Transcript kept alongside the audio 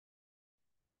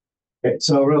Okay,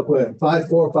 so real quick,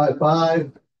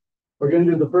 5455. We're going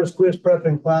to do the first quiz prep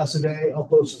in class today. I'll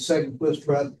post the second quiz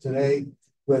prep today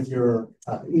with your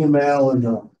email and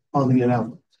on the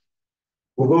announcement.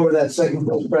 We'll go over that second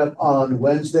quiz prep on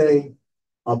Wednesday.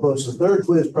 I'll post the third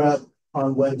quiz prep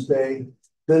on Wednesday.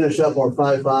 Finish up our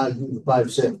 5.5 to the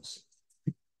 5.6.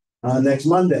 Next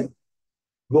Monday,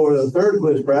 go over the third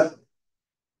quiz prep.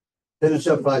 Finish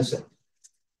up 5.6.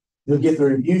 You'll get the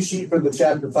review sheet for the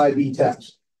Chapter 5E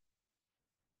test.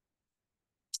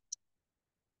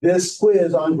 This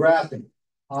quiz on graphing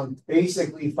on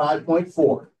basically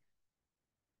 5.4,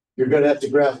 you're going to have to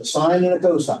graph a sine and a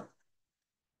cosine.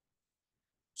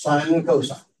 Sine and a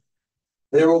cosine.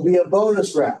 There will be a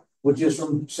bonus graph, which is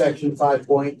from section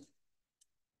 5.5.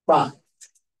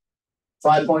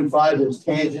 5.5 is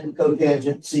tangent,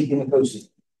 cotangent, secant, and cosecant.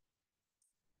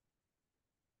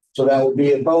 So that will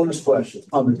be a bonus question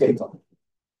on the take-home.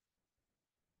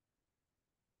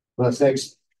 That's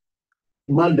next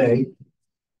Monday.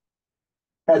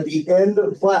 At the end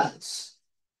of class,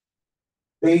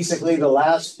 basically the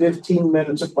last 15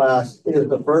 minutes of class is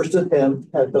the first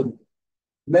attempt at the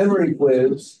memory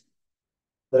quiz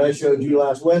that I showed you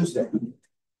last Wednesday.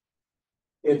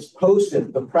 It's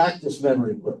posted, the practice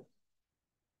memory quiz.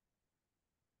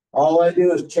 All I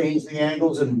do is change the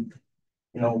angles and,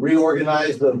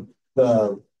 reorganize the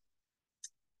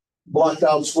blocked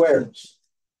out squares.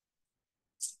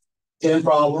 10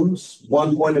 problems,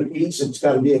 1 point apiece. It's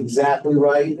got to be exactly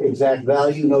right, exact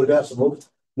value, no decimals,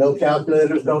 no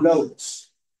calculators, no notes.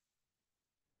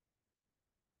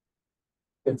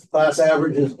 If the class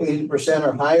average is 80%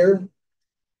 or higher,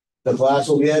 the class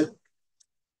will get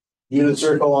unit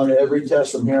circle on every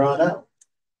test from here on out.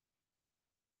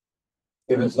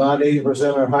 If it's not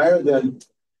 80% or higher, then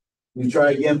we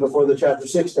try again before the Chapter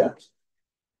 6 test.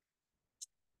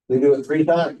 We do it 3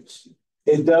 times.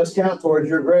 It does count towards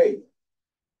your grade.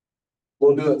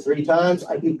 We'll do it 3 times.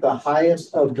 I keep the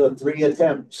highest of the 3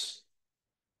 attempts.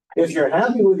 If you're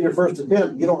happy with your first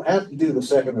attempt, you don't have to do the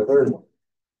second or third one.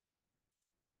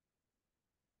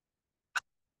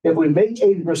 If we make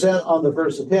 80% on the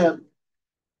first attempt,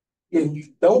 if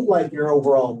you don't like your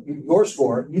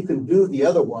score, you can do the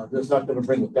other one. That's not going to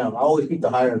bring it down. I always keep the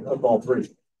higher of all 3.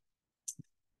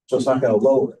 So it's not going to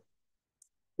lower it.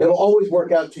 It'll always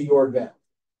work out to your advantage.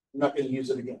 I'm not going to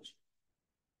use it against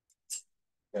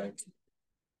you. Okay.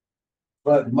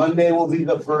 But Monday will be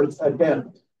the first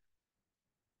attempt.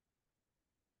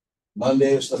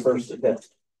 Monday is the first attempt.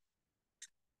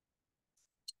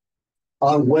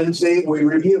 On Wednesday, we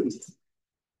review.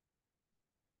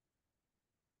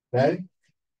 Okay?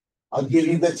 I'll give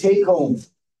you the take-home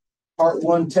part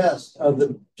 1 test of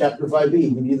the Chapter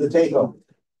 5B. Give you the take-home.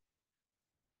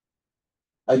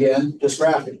 Again, just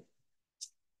graphing.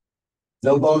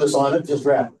 No bonus on it, just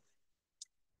graphing.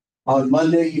 On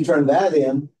Monday, you turn that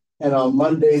in. And on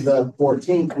Monday, the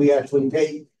 14th, we actually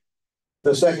take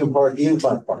the second part, the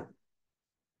incline part.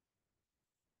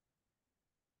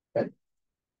 Okay.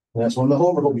 And that's when the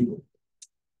homework will be due.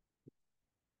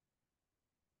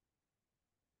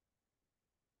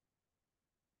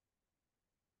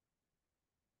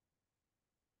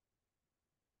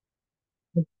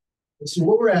 Let's see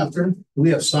what we're after. We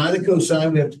have sine and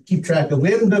cosine. We have to keep track of. We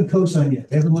haven't done cosine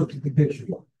yet. We haven't looked at the picture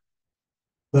yet.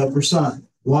 But for sine,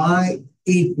 y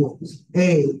equals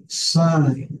a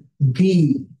sine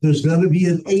b. There's going to be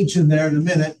an h in there in a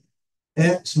minute.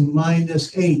 X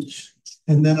minus h,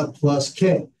 and then a plus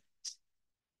k.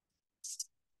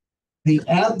 The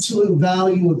absolute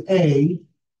value of a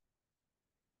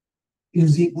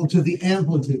is equal to the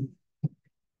amplitude.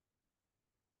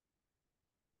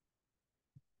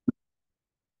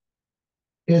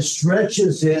 It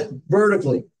stretches it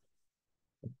vertically.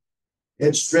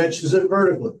 It stretches it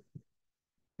vertically.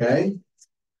 Okay?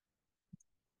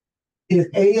 If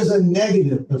A is a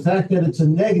negative, the fact that it's a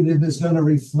negative is going to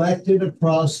reflect it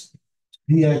across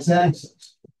the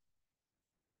x-axis.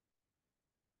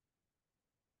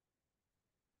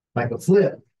 Like a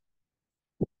flip.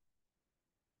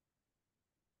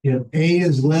 If A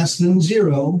is less than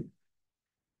 0,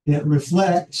 it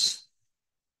reflects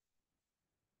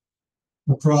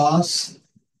across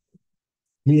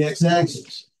the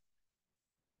x-axis.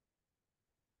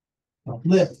 A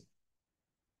flip.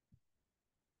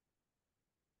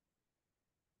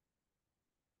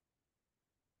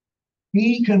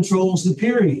 P controls the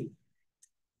period.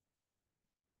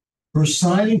 For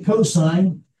sine and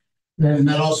cosine, and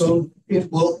that also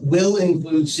will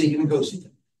include secant and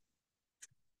cosecant.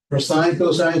 For sine,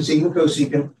 cosine, secant,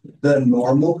 cosecant, the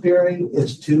normal period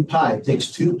is 2 pi. It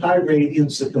takes 2 pi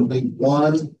radians to complete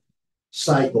 1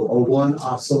 cycle or 1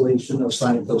 oscillation of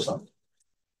sine and cosine.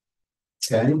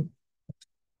 Okay?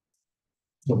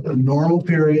 So the normal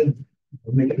period,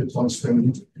 we'll make it on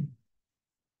screen.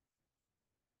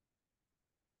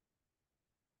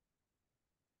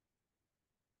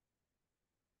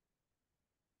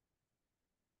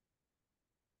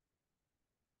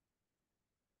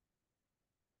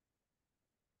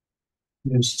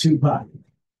 Is 2 pi.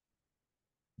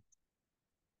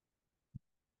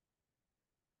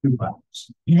 2 pi.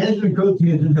 Tangent and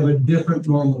cotangent have a different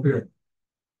normal period.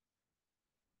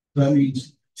 So that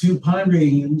means 2 pi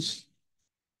radians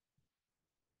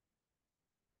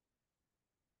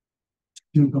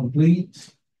to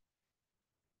complete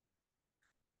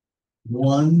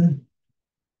one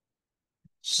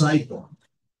cycle.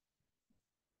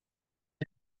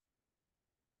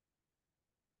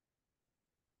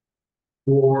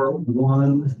 For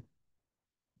one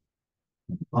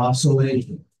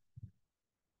oscillation.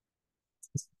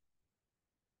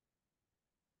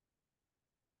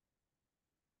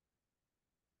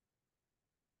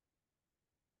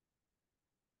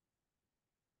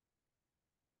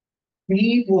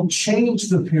 B will change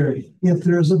the period if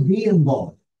there's a B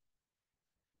involved.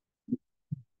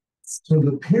 So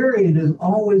the period is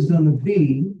always going to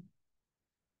be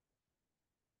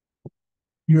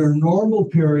your normal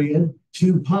period,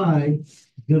 2 pi,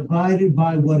 divided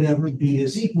by whatever B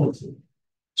is equal to.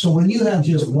 So when you have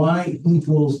just y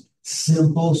equals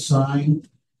simple sine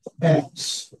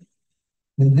x,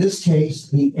 in this case,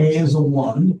 the A is a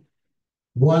 1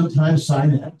 times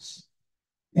sine x,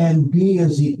 and B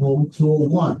is equal to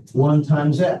a 1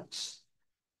 times x.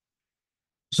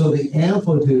 So the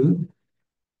amplitude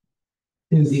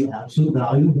is the absolute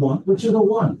value of 1, which is a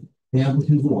 1. The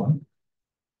amplitude is 1.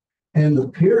 And the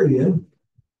period,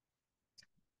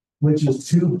 which is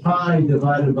 2 pi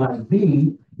divided by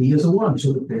B, B is a 1.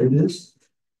 So the period is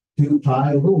 2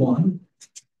 pi over 1.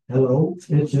 Hello,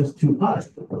 it's just 2 pi.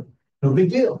 No big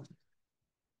deal.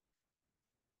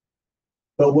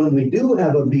 But when we do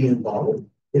have a B involved,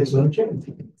 it's going to change.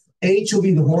 H will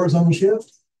be the horizontal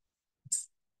shift.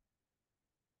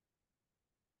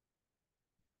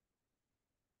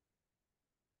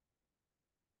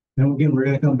 And again, we're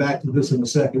going to come back to this in a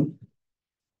second.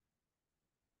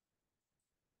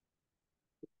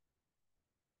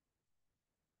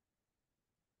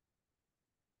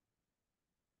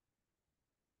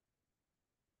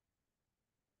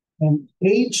 And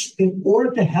H, in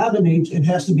order to have an H, it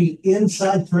has to be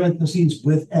inside parentheses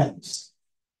with X.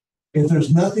 If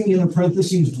there's nothing in a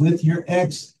parentheses with your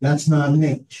X, that's not an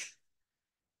H.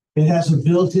 It has a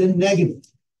built-in negative.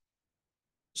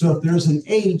 So if there's an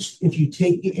H, if you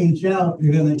take the H out,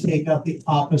 you're going to take out the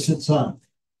opposite sign.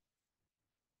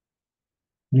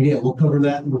 And again, we'll cover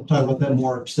that and we'll talk about that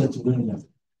more extensively in a minute.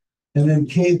 And then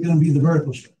K is going to be the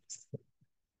vertical shift.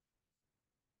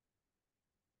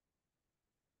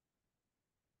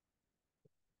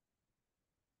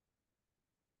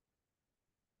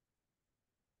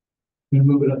 You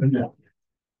move it up and down.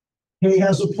 K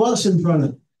has a plus in front of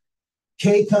it.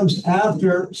 K comes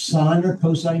after sine or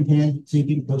cosine, tangent,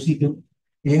 secant, cosecant.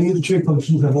 Any of the trig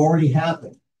functions have already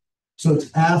happened. So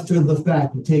it's after the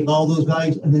fact. You take all those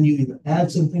values and then you either add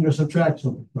something or subtract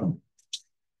something from it.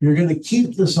 You're going to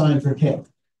keep the sign for K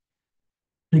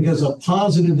because a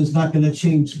positive is not going to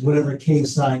change whatever K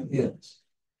sign is.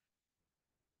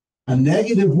 A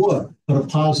negative would, but a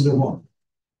positive won't.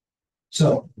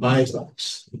 So my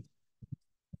advice.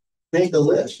 Make a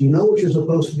list. You know what you're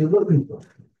supposed to be looking for.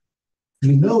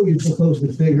 You know you're supposed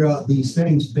to figure out these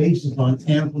things based upon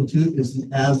amplitude is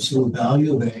the absolute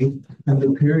value of A, and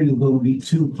the period will be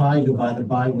 2 pi divided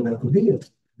by whatever B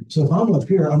is. So if I'm up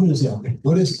here, I'm going to say, okay,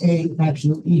 what is A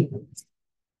actually equal?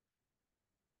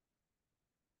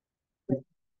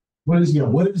 What is the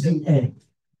A?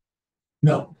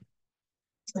 No.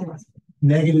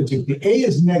 -2. The A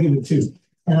is -2.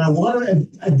 And I want to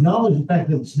acknowledge the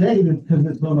fact that it's negative because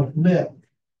it's going to flip.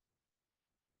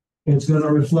 It's going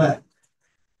to reflect.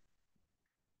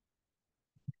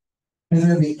 And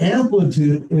then the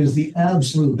amplitude is the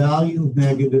absolute value of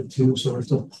 -2, so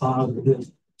it's a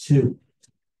 +2.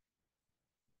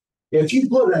 If you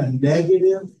put a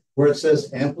negative where it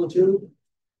says amplitude,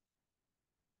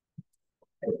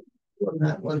 on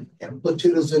that one,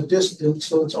 amplitude is a distance,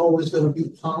 so it's always going to be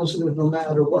positive no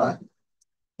matter what.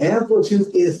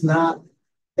 Amplitude is not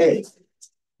A.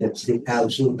 It's the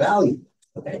absolute value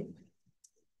of A.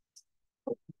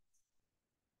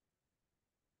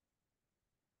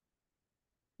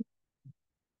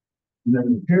 And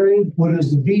then the period, what is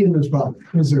the B in this problem?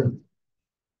 Is there?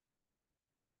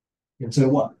 It's a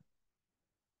what?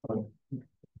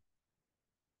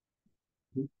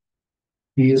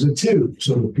 B is a 2.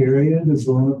 So the period is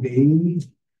going to be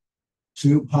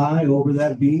 2 pi over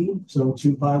that B. So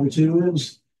 2 pi over 2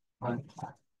 is 1 pi.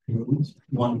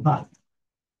 1 pi.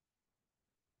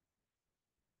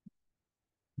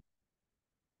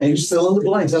 And you just fill in the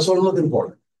blanks. That's what I'm looking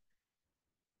for.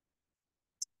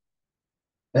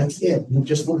 That's it. I'm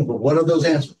just looking for what are those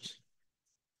answers.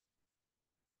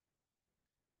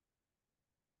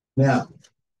 Now,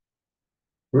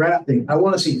 graphing. I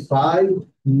want to see 5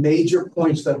 major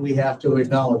points that we have to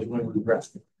acknowledge when we graph.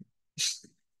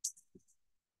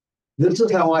 This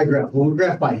is how I graph. When we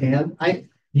graph by hand,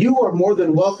 you are more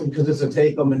than welcome because it's a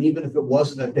take-home, and even if it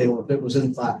wasn't a take-home, if it was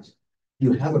in class,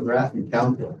 you have a graphing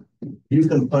calculator. You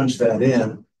can punch that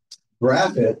in,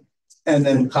 graph it, and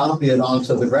then copy it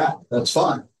onto the graph. That's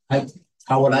fine.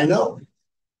 How would I know?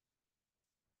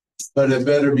 But it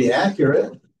better be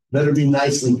accurate, better be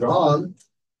nicely drawn,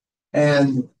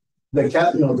 and the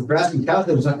graphing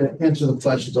calculator is not going to answer the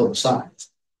questions on the side.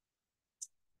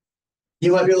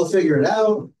 You might be able to figure it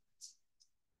out,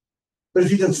 but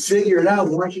if you can figure it out,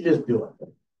 why don't you just do it?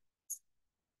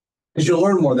 Because you'll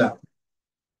learn more that way.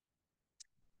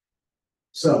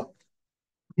 So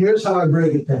here's how I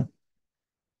break it down.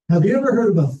 Have you ever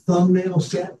heard of a thumbnail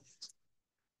sketch?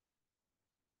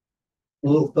 A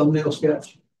little thumbnail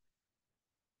sketch?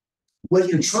 When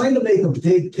you're trying to make a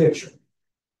big picture,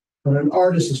 but an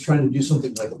artist is trying to do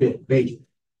something like big,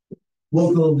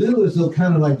 what they'll do is they'll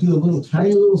kind of like do a little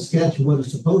tiny little sketch of what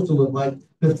it's supposed to look like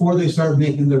before they start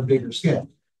making their bigger sketch.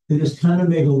 They just kind of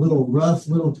make a little rough,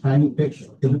 little tiny picture,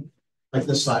 like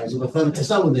the size of a thumbnail. It's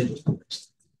not when they just do this.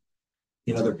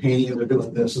 They're painting and they're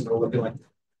doing this and they're looking like.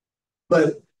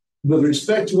 But with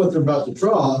respect to what they're about to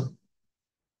draw,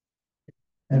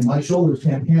 and my shoulders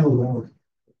can't handle it,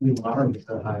 my arm is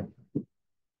that high.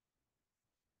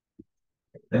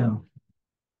 Down.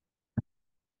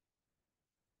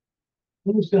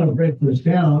 I'm just going to break this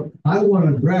down. I want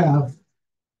to graph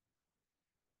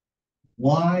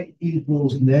y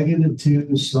equals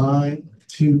 -2 sine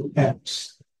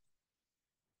 2x.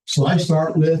 So I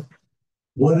start with,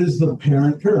 what is the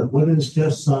parent curve? What is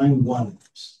just sine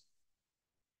 1x?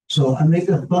 So I make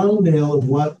a thumbnail of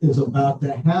what is about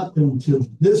to happen to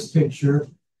this picture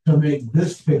to make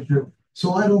this picture,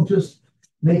 so I don't just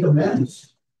make a mess.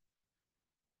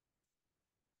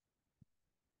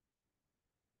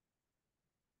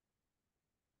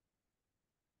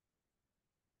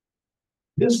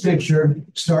 This picture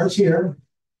starts here,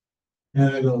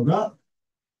 and it goes up,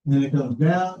 and then it goes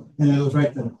down, and it goes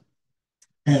right there.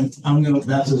 And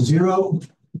that's a 0.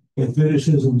 It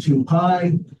finishes in 2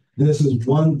 pi. This is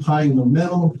 1 pi in the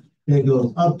middle. It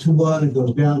goes up to 1, it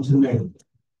goes down to negative.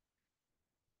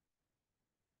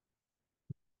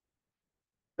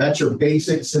 That's your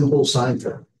basic simple sine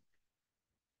curve.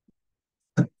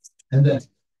 And then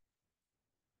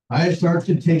I start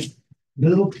to take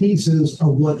little pieces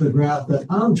of what the graph that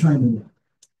I'm trying to make.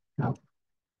 Now,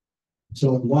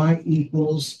 so y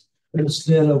equals,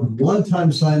 instead of 1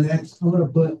 times sine x, I'm going to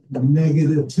put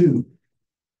 -2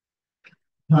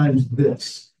 times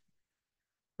this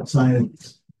sine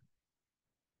x.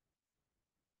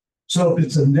 So if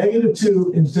it's a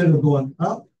 -2, instead of going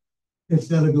up, it's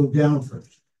going to go down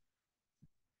first.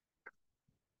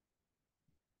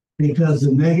 Because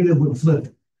the negative would flip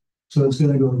it. So it's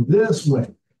going to go this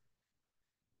way.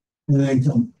 And then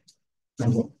come.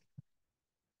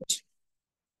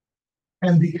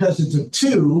 And because it's a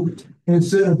 2,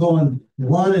 instead of going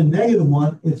 1 and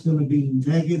 -1, it's going to be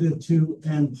 -2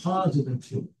 and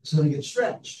 +2. It's going to get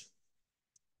stretched.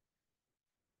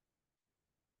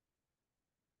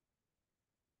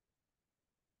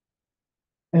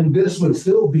 And this would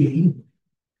still be,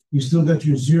 you still got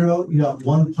your 0, you got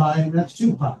 1 pi, and that's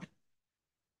 2 pi.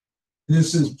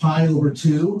 This is pi over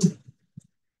 2.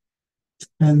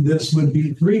 And this would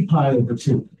be 3 pi over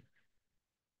 2.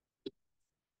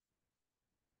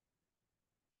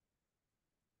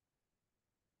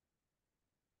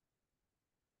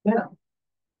 Now,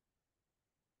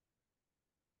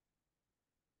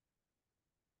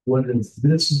 what does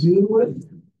this do with?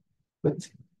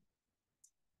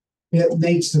 It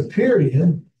makes the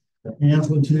period, the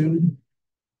amplitude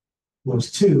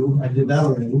was 2. I did that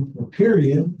already. The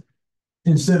period,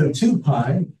 instead of 2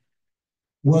 pi,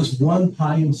 was 1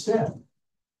 pi instead.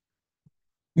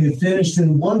 It finished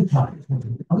in 1 pi.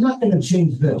 I'm not going to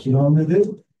change this. You know what I'm going to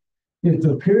do? If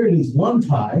the period is 1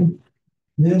 pi,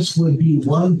 this would be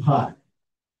 1 pi.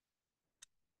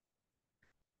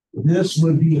 This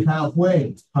would be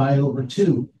halfway, pi over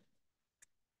 2.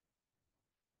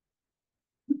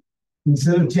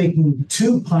 Instead of taking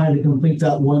 2 pi to complete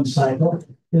that one cycle,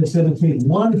 it's going to take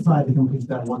 1 pi to complete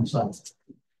that one cycle.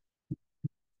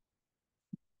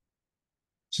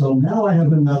 So now I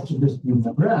have enough to just do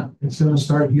my graph. It's going to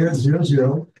start here at 0,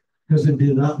 0, because it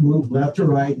did not move left or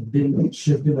right, it didn't get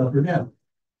shifted up or down.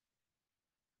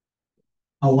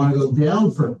 I want to go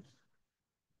down first.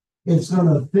 It's going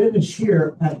to finish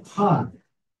here at pi.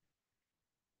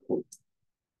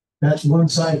 That's one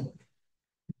cycle.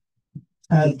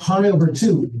 At pi over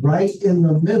 2, right in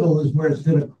the middle is where it's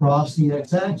going to cross the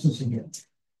x-axis again.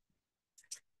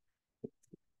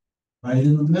 Right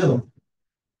in the middle.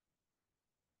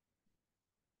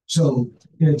 So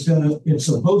it's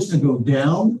supposed to go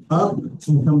down, up,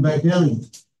 and come back down again.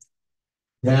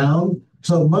 Down.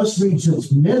 So it must reach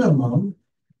its minimum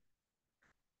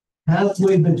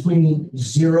halfway between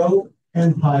 0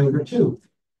 and pi over 2.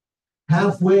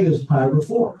 Halfway is pi over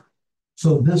 4.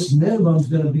 So this minimum is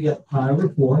going to be at pi over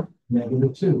 4,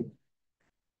 negative 2.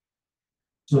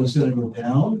 So it's going to go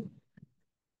down,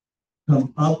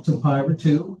 come up to pi over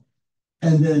 2,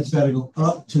 and then it's got to go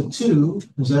up to 2,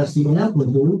 because that's the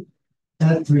amplitude,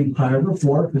 at 3 pi over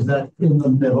 4, because that's in the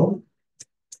middle.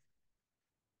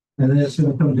 And then it's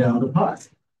going to come down to pi.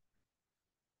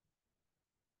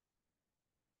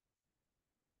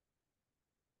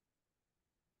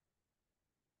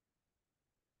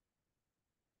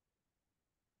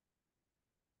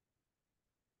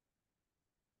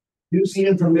 Use the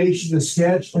information to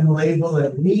sketch and label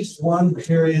at least one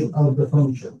period of the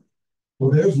function.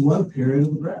 Well, there's one period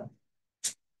of the graph.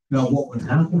 Now, what would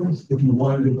happen is if you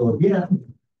wanted to go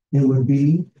again, it would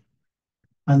be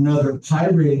another pi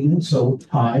radian, so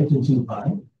pi to 2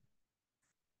 pi.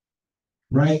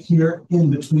 Right here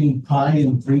in between pi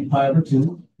and 3 pi over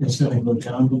 2, it's going to go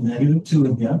down to negative 2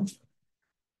 again.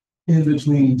 In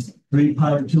between 3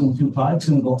 pi over 2 and 2 pi, it's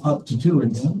going to go up to 2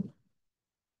 again.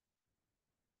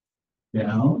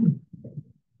 Down,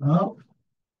 up.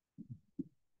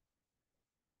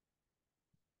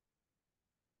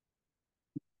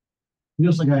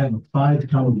 Feels like I have a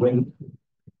 5-pound weight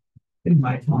in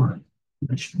my arm,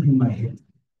 in my head.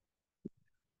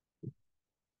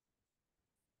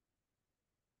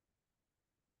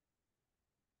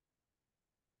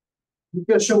 You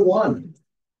got show one.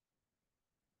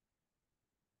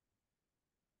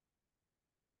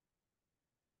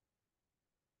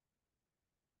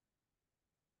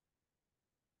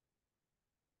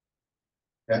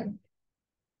 Okay.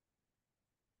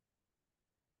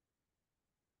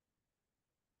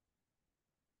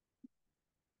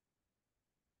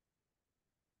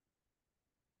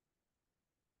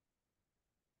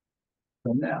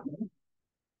 So now,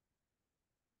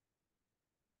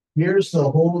 here's the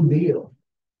whole deal.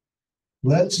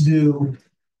 Let's do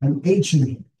an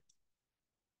H&E.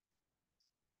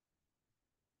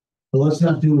 But let's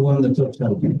not do one that's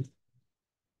upside down.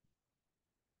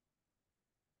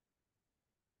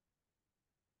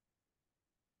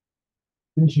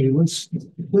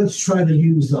 Let's try to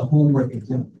use the homework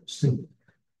examples.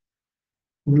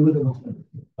 We're looking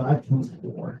at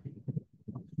 5.4.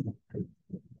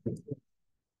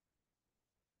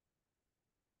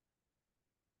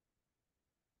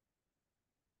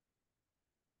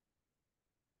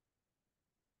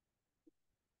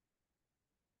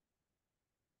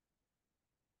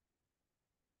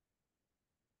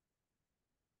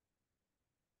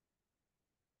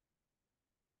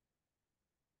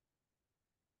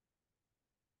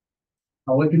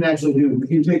 We can actually do, we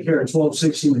can take care of 12,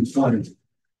 16, and 20.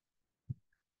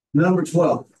 Number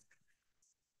 12.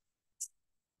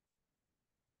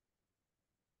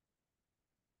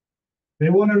 They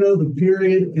want to know the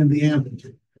period and the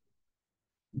amplitude.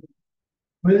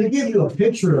 I mean, they give you a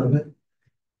picture of it,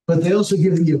 but they also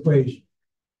give you the equation.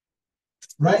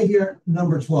 Right here,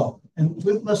 number 12. And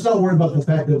let's not worry about the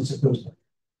fact that it's a coastline.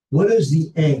 What is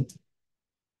the A?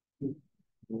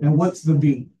 And what's the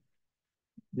B?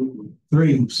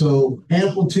 3. So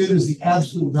amplitude is the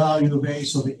absolute value of A,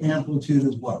 so the amplitude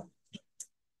is what?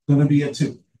 Going to be a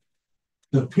 2.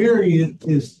 The period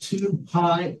is 2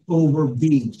 pi over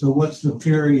B. So what's the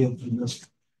period in this?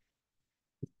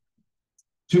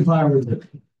 2 pi over B.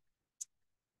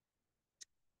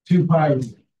 2 pi over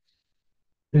B.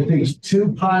 It takes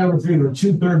 2 pi over 3, or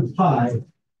 2/3 pi,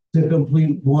 to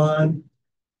complete one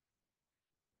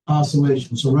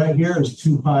oscillation. So right here is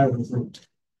 2 pi over 3.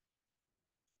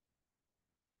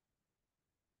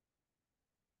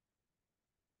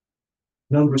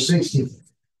 Number 16.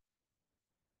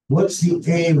 What's the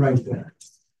A right there?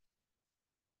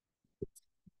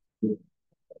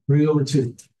 3 over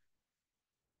 2.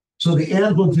 So the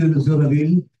amplitude is going to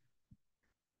be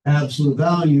absolute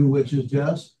value, which is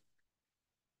just?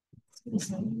 What's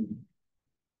that?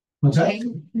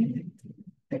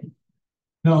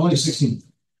 No, only 16.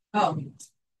 Oh.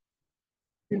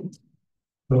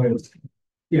 Wait.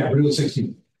 Yeah, we're doing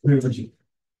 16. 3 over 2.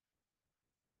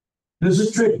 This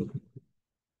is tricky.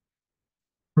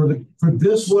 for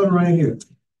this one right here,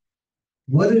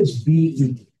 what is B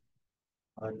equal?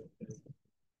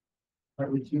 Pi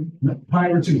over 2? Pi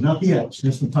over 2, not the x,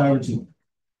 just the pi over 2.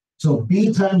 So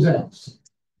B times x.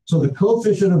 So the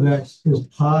coefficient of x is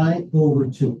pi over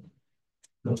 2.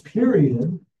 The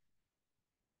period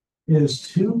is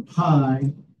 2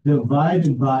 pi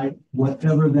divided by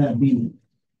whatever that b is.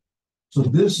 So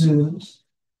this is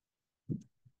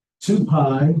 2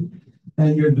 pi,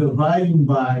 and you're dividing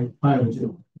by pi over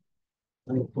 2.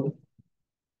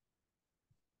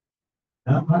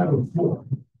 Not pi over 4.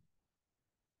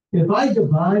 If I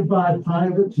divide by pi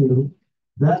over 2,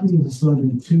 that means it's going to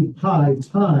be 2 pi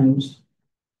times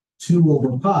 2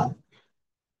 over pi.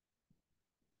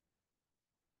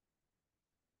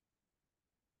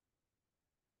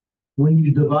 When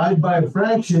you divide by a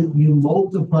fraction, you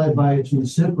multiply by its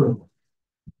reciprocal.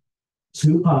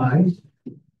 2 pi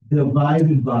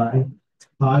divided by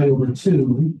pi over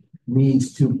 2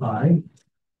 means 2 pi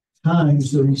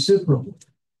times the reciprocal,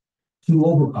 2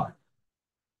 over pi.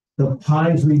 The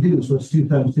pi is reduced, so it's 2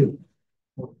 times 2.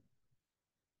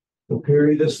 The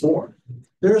period is 4.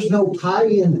 There's no pi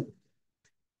in it.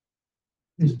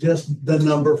 It's just the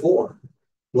number 4.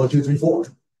 1, 2, 3, 4.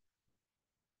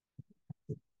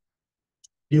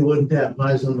 You wouldn't have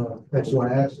pi's on the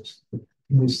XY axis. Let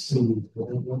me see.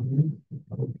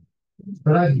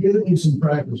 But I've given you some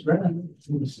practice. Let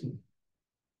me see.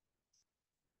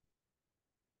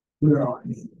 Where are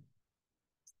you?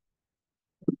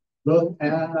 Look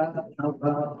at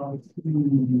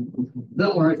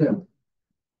that one right there.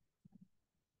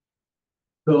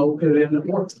 So it ended up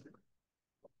working.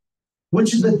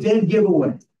 Which is a dead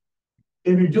giveaway.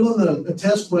 If you're doing the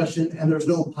test question and there's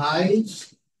no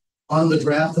pi's on the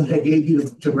graph that I gave you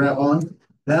to grab on,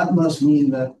 that must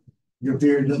mean that your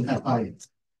period doesn't have pi in it.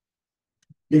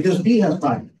 Because B has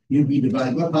pi. You'd be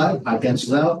divided by pi, pi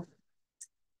cancels out.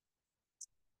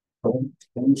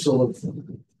 And so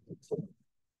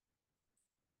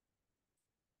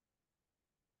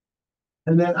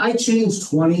and then I changed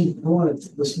 20. I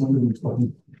wanted this one to be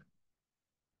 20.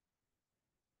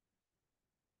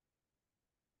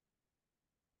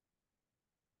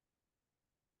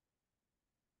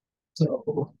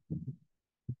 So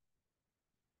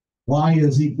y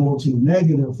is equal to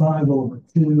negative 5 over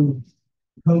 2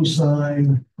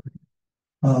 cosine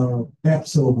of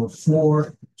x over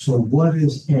 4. So what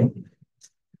is A?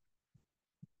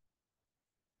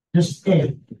 Just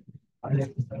A.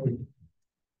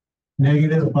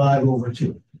 Negative 5 over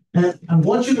 2. And I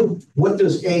want you to, what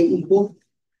does A equal?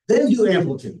 Then do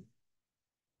amplitude.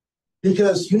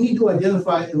 Because you need to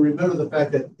identify and remember the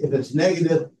fact that if it's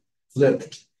negative, flip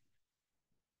it.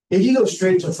 If you go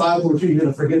straight to 5 over 2, you're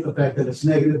going to forget the fact that it's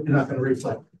negative. You're not going to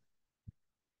reflect.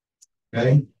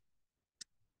 Okay?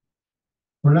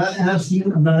 I'm not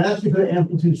asking for the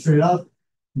amplitude straight up.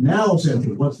 Now it's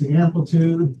amplitude. What's the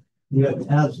amplitude? You have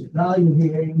the absolute value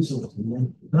here. So it's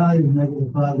the value of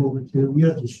negative 5 over 2.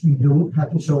 You don't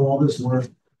have to show all this work.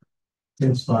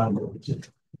 It's 5 over 2.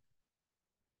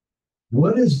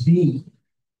 What is B?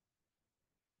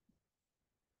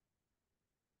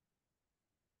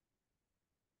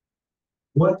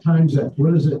 What times that?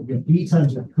 What is it? B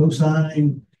times that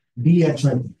cosine bx,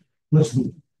 right? What's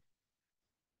B?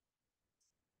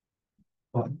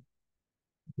 What?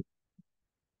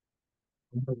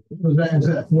 Is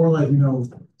that 4, like, you know,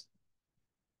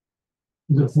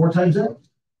 is it 4 times that?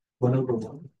 1 over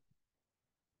 1.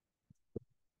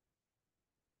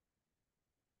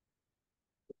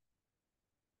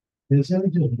 Isn't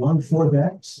it just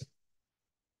 1/4 x?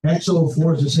 X over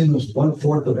 4 is the same as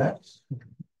 1/4 of x.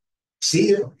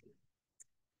 See it.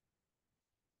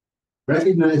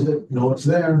 Recognize it. Know it's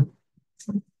there.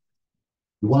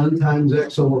 1 times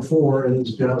x over 4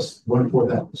 is just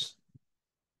 1/4 x.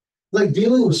 Like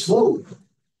dealing with slope.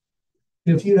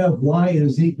 If you have y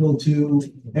is equal to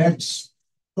x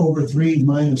over 3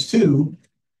 minus 2,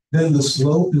 then the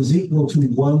slope is equal to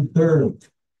 1/3.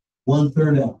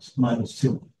 1/3 x minus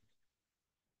 2.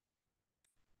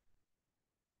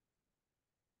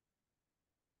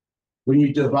 When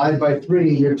you divide by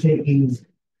 3, you're taking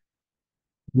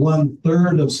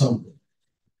 1/3 of something.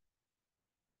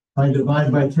 If I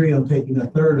divide by 3, I'm taking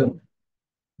 1/3 of it.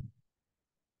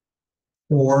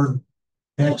 Or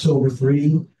x over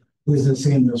 3 is the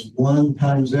same as 1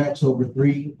 times x over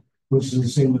 3, which is the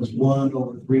same as 1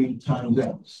 over 3 times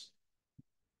x.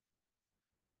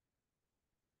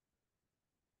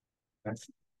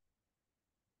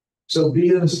 So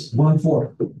B is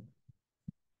 1/4.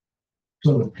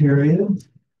 So the period,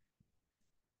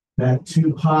 that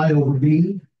 2 pi over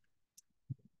B.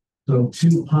 So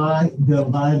 2 pi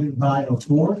divided by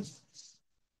 1/4.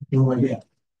 What do I get?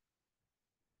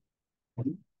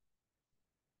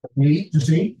 8, just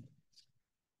 8?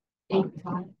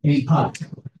 8 pi.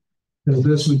 So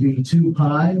this would be 2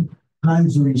 pi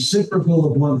times the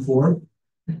reciprocal of 1/4.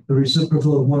 The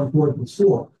reciprocal of 1/4 is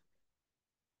 4.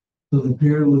 So the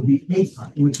period would be 8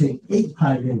 pi. It would take 8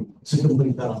 pi radians to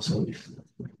complete that oscillation.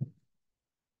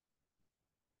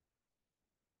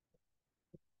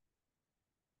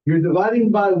 You're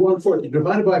dividing by 1/4. You're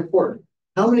divided by a quarter.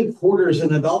 How many quarters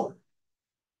in a dollar?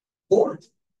 4.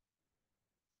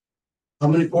 How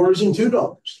many quarters in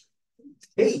 $2?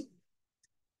 8.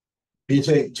 You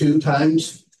take 2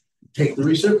 times, take the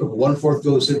reciprocal. 1/4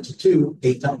 goes into 2,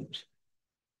 8 times.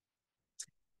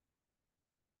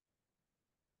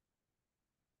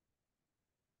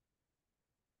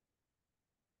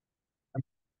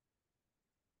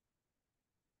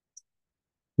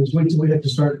 Just wait till we have to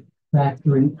start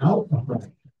factoring out a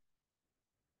fraction.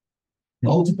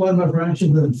 Multiply by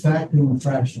fraction, then factoring a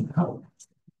fraction out.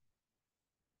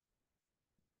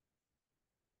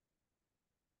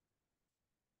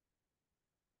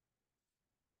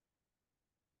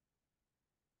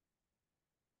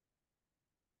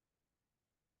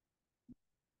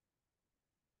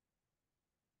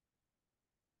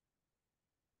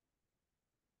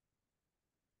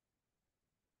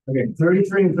 Okay,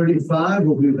 33 and 35,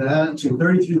 we'll do that. So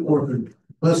 33 or 30.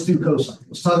 Let's do cosine.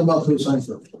 Let's talk about cosine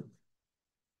first.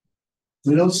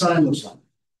 We don't sine the sine.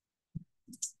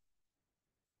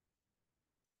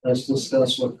 Let's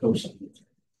discuss what cosine is.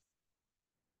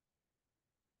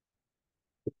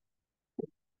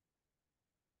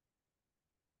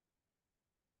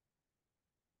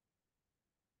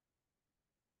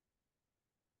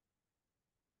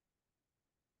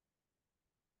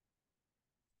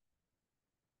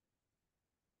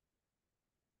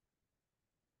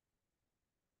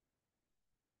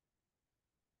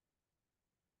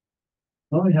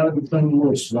 Oh, yeah, it's something a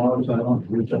little smaller, so I don't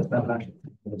reach up that back.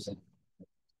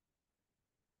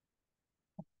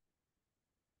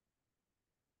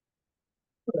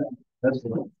 That's the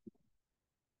one.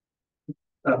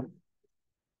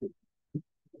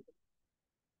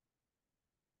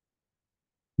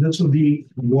 This would be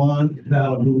 1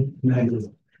 value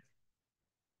negative.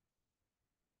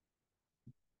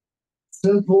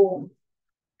 Simple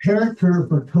parent curve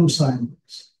for cosine.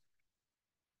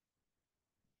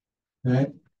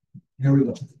 Okay, here we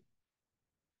go.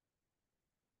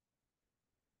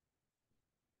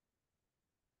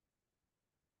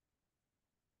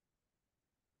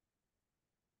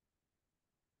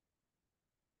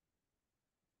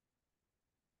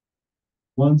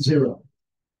 One zero.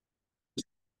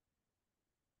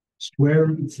 Square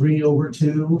root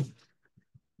 3/2,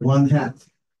 1/2.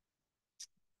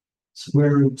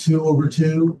 Square root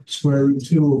 2/2, square root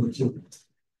 2/2.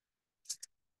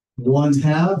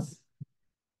 1/2,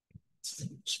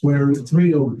 square root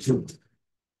 3/2.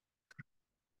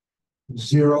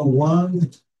 0,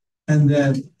 1, and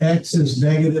then x is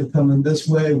negative coming this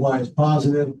way, y is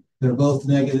positive. They're both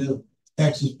negative.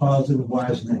 X is positive, y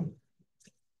is negative.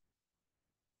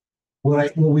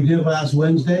 What we did last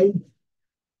Wednesday,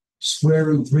 square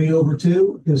root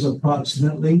 3/2 is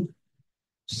approximately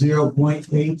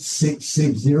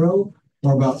 0.8660,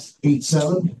 or about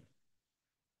 87.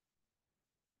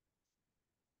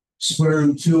 Square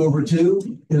root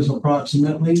 2/2 is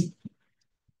approximately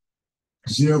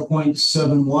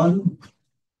 0.71.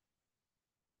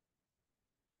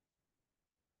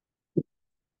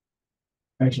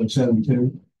 Actually,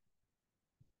 72.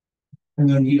 And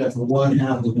then you got the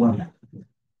 1/2 is 1/2.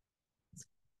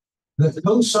 The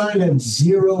cosine at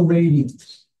 0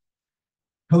 radians.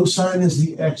 Cosine is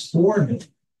the x coordinate.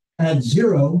 At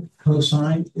 0,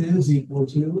 cosine is equal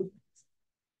to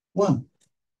 1.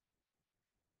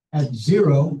 At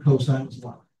 0, cosine is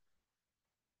 1.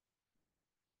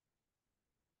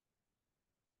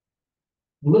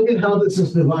 Look at how this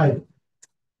is divided.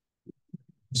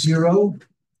 0,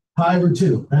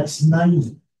 pi/2, that's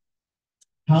 90.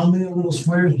 How many little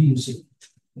squares do you see?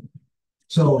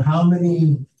 So how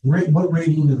many, what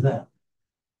radian is that?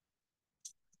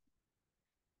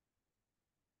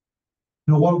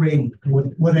 No, what radian?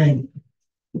 What angle?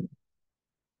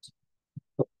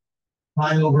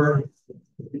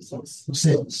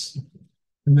 Pi/6.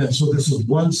 And then, so this is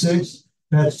 1/6.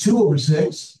 That's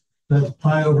 2/6. That's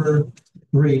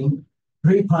pi/3.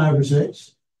 3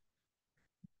 pi/6.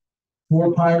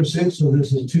 4 pi/6. So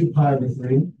this is 2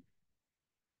 pi/3.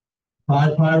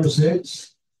 5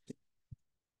 pi/6.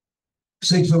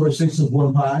 6/6 is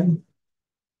 1 pi.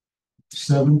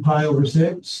 7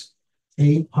 pi/6.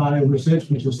 8 pi/6,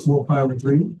 which is 4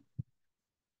 pi/3.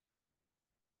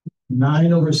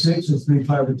 9/6 is 3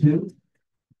 pi/2.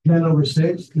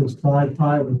 10/6 is 5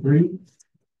 pi/3.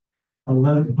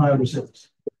 11 pi over 6.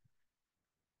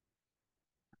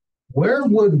 Where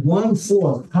would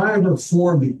 1/4 pi over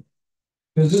 4 be?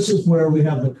 Because this is where we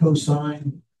have the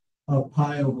cosine of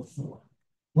pi over 4.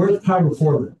 Where's pi over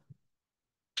 4 then?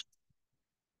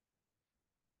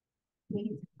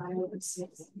 Pi over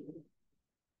 6.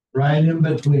 Right in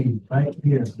between, right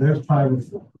here. There's pi over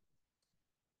 4.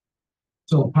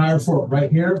 So pi over 4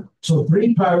 right here. So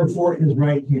 3 pi over 4 is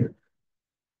right here.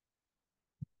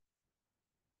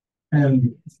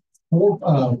 And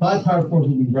 5 pi over 4 is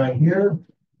going to be right here.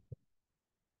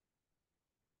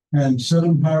 And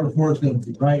 7 pi over 4 is going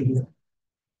to be right here.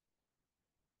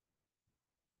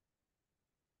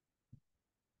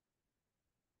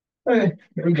 Okay,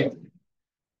 here we go.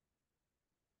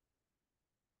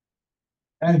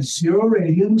 At 0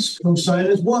 radians, cosine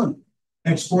is 1.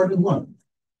 X-coordinate is 1.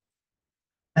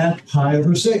 At pi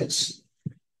over 6,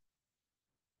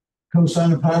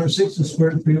 cosine of pi over 6 is square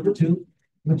root of 3 over 2,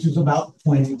 which is about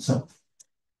 0.87.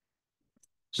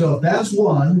 So if that's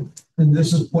 1, and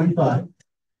this is 0.5,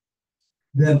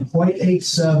 then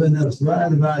 0.87 is right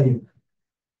the value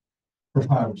for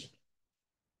pi over 6.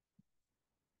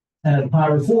 And at pi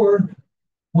over 4,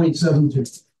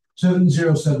 0.72,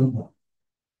 7071.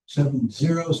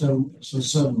 707, so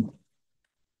 7.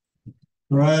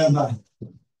 Right about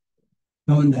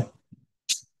going down.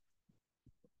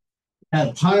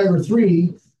 At pi over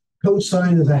 3,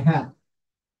 cosine is a half.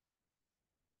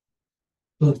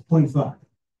 So it's 0.5.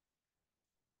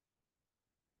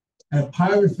 At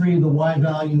pi over 3, the y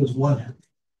value is 1/2.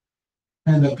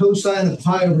 And the cosine of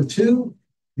pi over 2,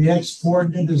 the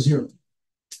x-coordinate is 0.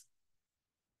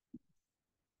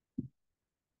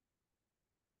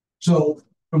 So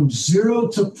from 0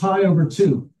 to pi over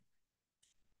 2,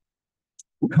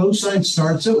 cosine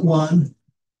starts at 1,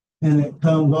 and it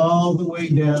comes all the way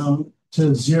down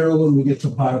to 0 when we get to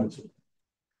pi over 2.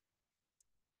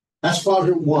 That's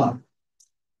quadrant 1,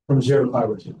 from 0 to pi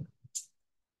over 2.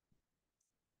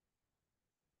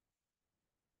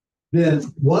 Then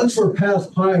once we're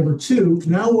past pi over 2,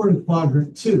 now we're in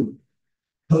quadrant 2.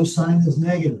 Cosine is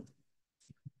negative.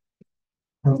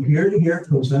 From here to here,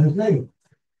 cosine is negative.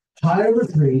 Pi over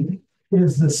 3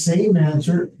 is the same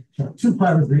answer, 2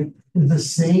 pi over 3 is the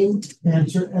same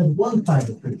answer as 1 pi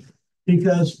over 3,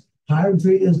 because pi over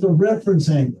 3 is the reference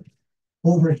angle.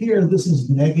 Over here, this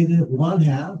is negative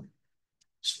 1/2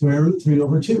 square root 3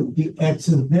 over 2. The x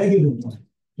is negative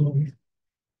 1.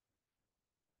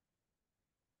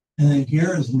 And then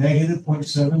here is negative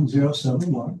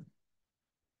 0.7071,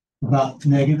 about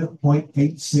negative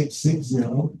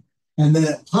 0.8660. And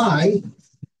then at pi,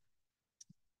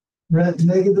 we're at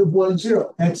negative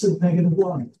 1/0. X is negative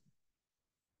 1.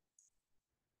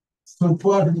 So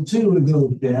quadrant 2, it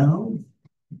goes down.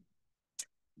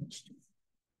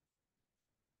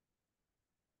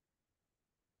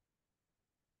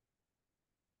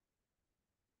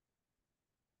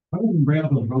 I'm going to bring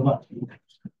up a robot.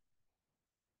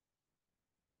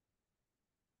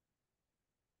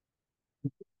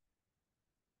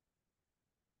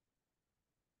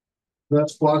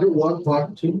 That's quadrant 1,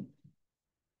 quadrant 2.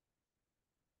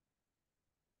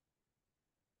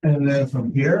 And then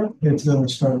from here, it's going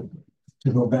to start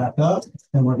to go back up,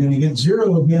 and we're going to get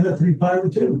 0 again at 3 pi over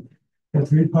 2. At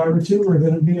 3 pi over 2, we're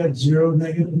going to be at 0,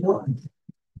 negative 1.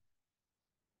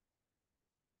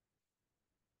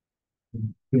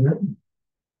 Here.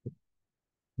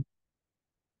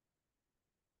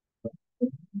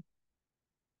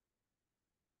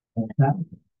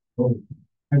 Oh,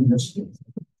 I missed it.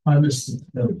 I missed it.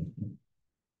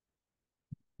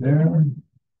 There.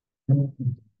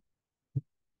 And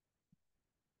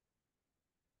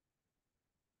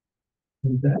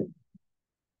that.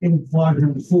 In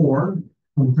quadrant 4,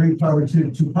 from 3 pi over 2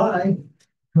 to 2 pi,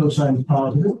 cosine is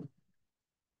positive. So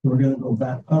we're going to go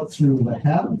back up through the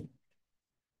half.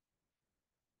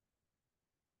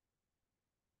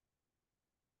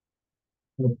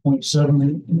 The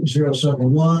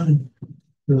 0.7071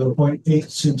 to the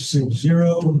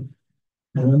 0.8660,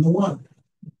 and then the 1.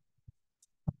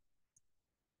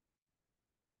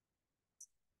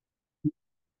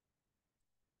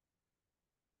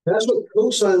 That's what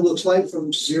cosine looks like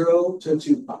from 0 to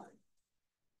 2 pi.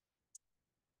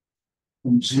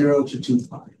 From 0 to 2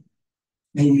 pi.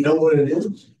 And you know what it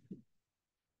is?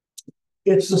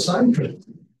 It's the sine curve.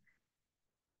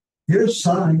 Here's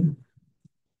sine.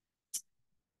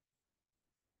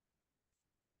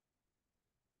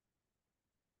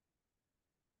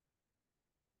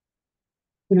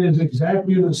 It is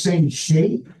exactly the same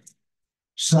shape,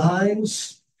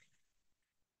 size,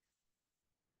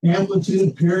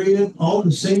 amplitude, period, all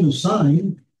the same as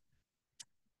sine.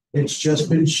 It's just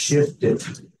been shifted.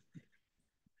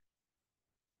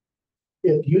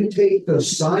 if you take the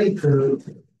sine curve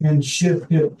and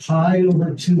shift it pi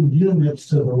over 2 units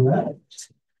to the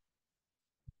left,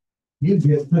 you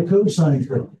get the cosine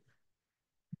curve.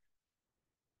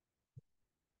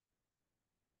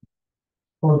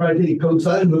 Or if I take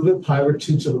cosine and move it pi over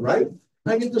 2 to the right,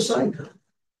 I get the sine curve.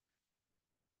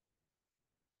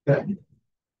 Okay.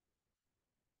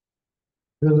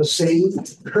 They're the same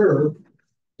curve,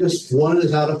 just one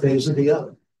is out of phase of the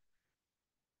other.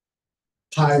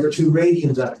 Pi over 2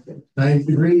 radians out of phase, 90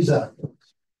 degrees out of phase.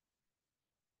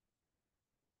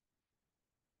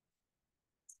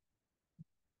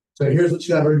 So here's what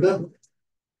you got to remember.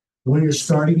 When you're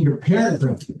starting your parent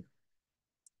graph,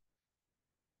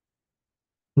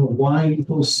 the y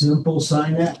equals simple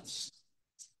sine x.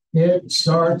 It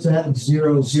starts at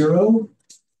 0, 0,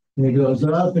 and it goes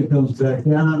up, it comes back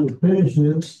down, it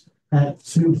finishes at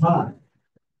 2 pi.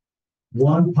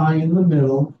 1 pi in the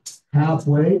middle,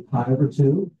 halfway, pi over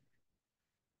 2.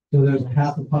 So there's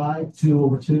half a pi, 2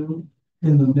 over 2.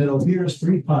 In the middle here is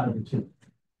 3 pi over 2.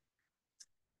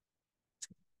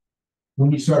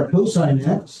 When you start cosine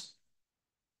x,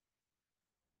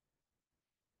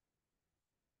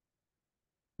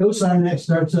 cosine x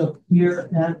starts up here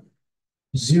at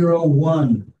 0,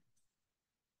 1.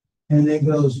 And it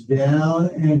goes down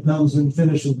and comes and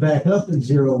finishes back up at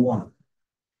 0, 1.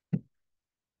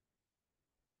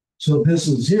 So this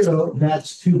is 0,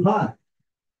 that's 2 pi.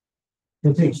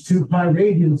 It takes 2 pi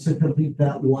radians to complete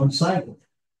that one cycle.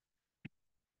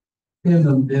 In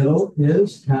the middle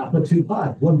is half of 2 pi,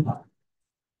 1 pi.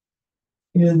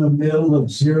 In the middle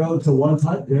of 0 to 1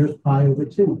 pi, there's pi over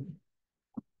 2.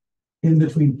 In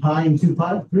between pi and 2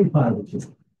 pi, 3 pi over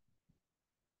 2.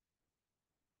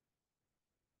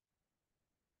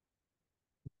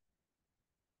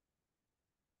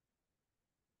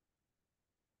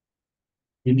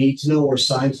 You need to know where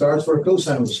sine starts, where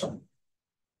cosine will start.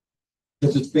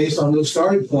 Because it's based on those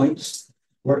starting points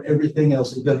where everything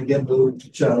else is going to get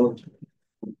moved, shoved,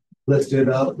 lifted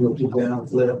up, lifted down,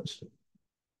 flipped.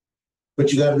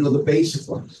 But you got to know the basic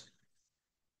ones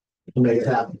to make it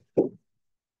happen.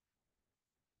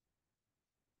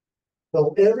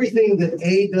 So everything that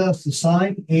A does to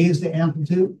sine, A is the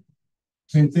amplitude.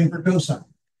 Same thing for cosine.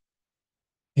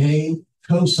 A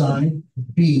cosine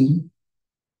B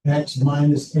x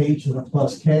minus h and a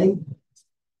plus k.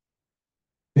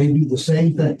 They do the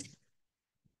same thing.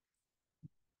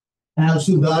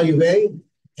 Absolute value of A,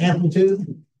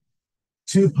 amplitude,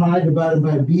 2 pi divided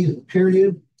by B is the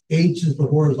period, h is the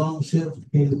horizontal shift,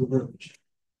 k is the vertical shift.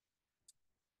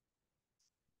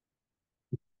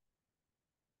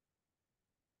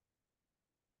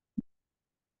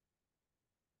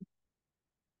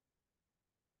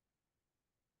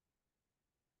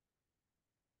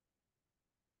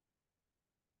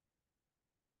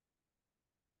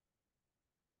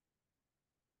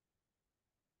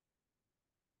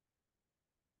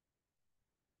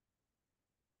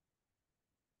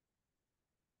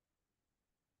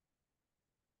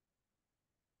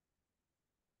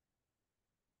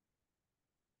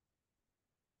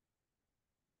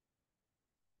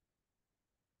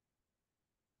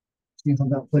 See how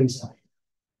that plays out.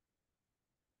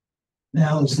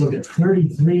 Now let's look at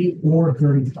 33 or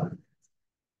 35.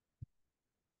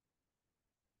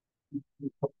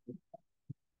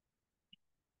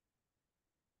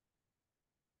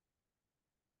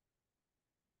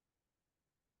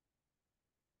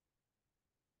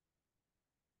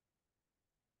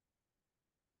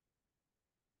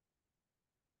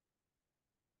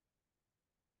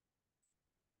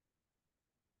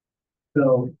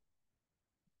 So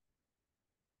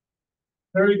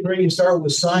 33, you start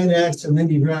with sine x, and then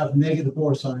you graph negative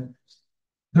 4 sine x.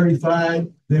 35,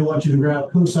 they want you to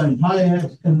graph cosine pi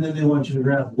x, and then they want you to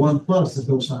graph 1 plus the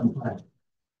cosine pi x.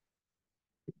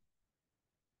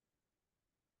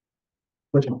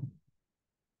 Which one?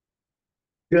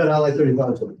 Good, I like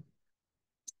 35 too.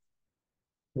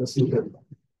 Let's see 35.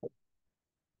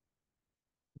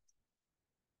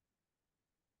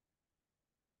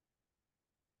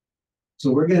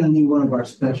 So we're going to need one of our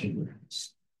special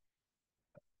graphs.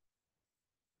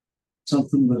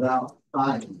 Something without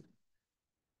I.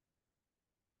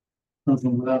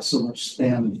 Something without so much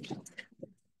spanning.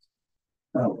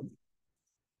 Oh.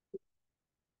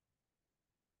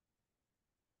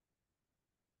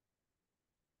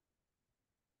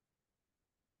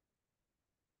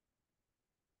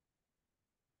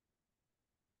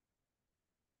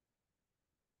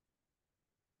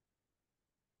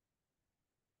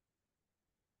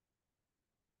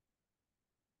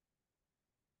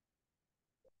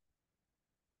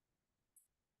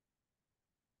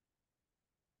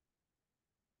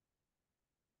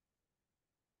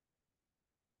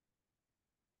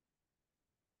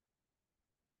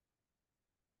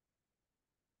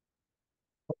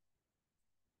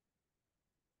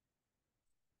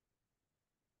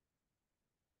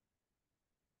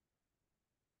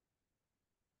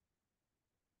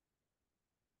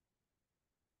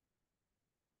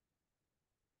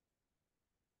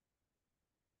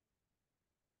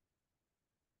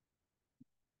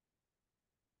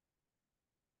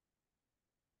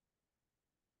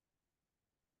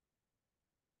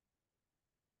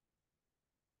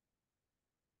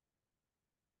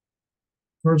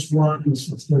 First one is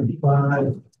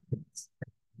 35.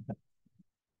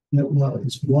 That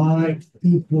was y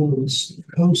equals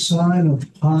cosine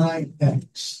of pi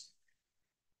x.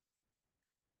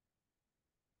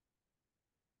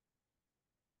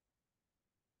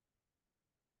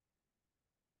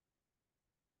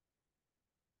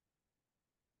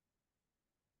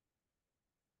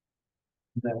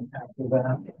 Then after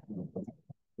that,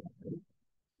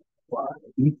 y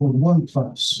equals 1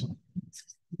 plus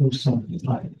cosine of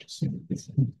pi x.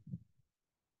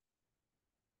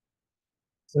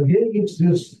 So here it's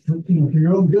just, for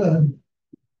your own good,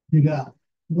 you got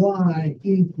y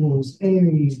equals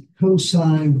a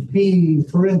cosine b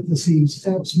parentheses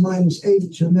x minus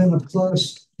h and then a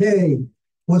plus k.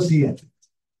 What's the answer?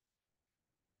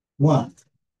 1.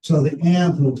 So the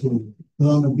amplitude is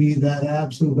going to be that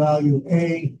absolute value of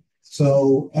a.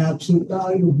 So absolute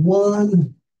value of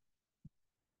 1.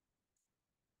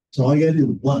 So all you got to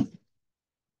do is 1.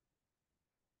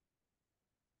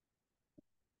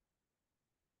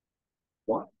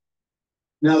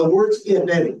 Now the words if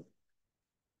any.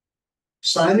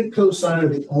 Sine and cosine are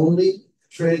the only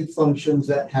trig functions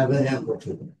that have an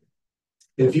amplitude.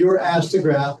 If you were asked to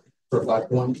graph for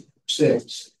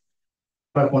 5.6,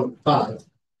 5.5,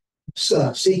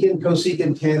 secant,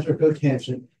 cosecant, tangent,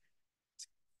 cotangent,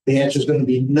 the answer is going to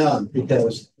be none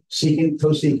because secant,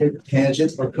 cosecant,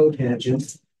 tangent, or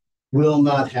cotangent will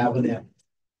not have an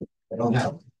amplitude. They don't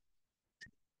have it.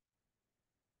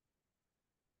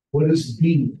 What is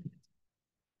B?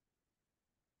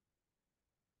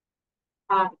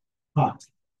 Pi.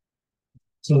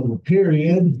 So the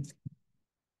period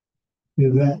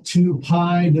is that 2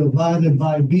 pi divided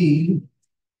by b.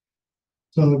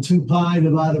 So 2 pi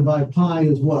divided by pi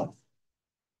is what?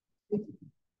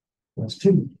 That's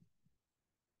 2.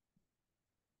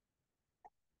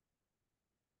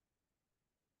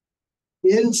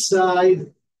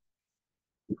 Inside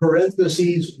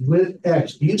parentheses with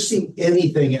x, do you see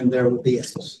anything in there with the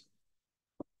x?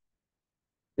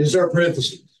 Is there a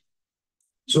parentheses?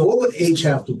 So what would h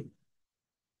have to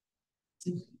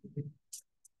be?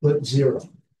 Put 0.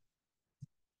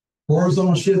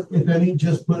 Horizontal shift, if any,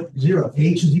 just put 0.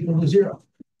 H is equal to 0.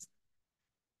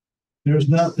 There's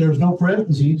no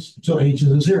parentheses, so h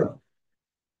is a 0.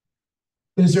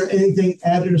 Is there anything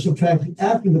added or subtracted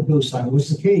after the cosine? What's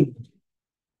the k?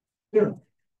 0.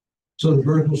 So the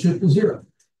vertical shift is 0.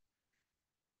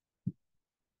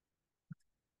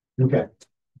 Okay.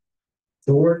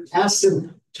 The word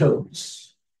asymptotes.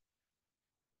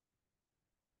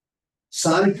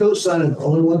 Sine and cosine are the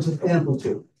only ones with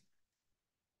amplitude.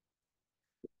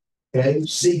 Okay,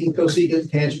 secant, cosecant,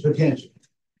 tangent, cotangent.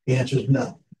 The answer is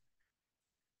none.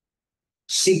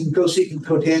 Secant, cosecant,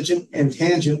 cotangent, and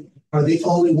tangent are the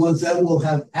only ones that will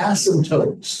have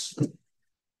asymptotes.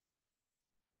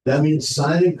 That means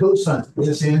sine and cosine.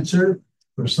 This answer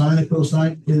for sine and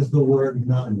cosine is the word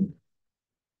none.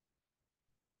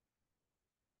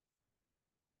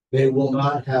 They will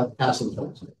not have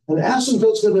asymptotes. And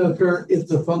asymptote is going to occur if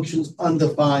the function's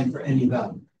undefined for any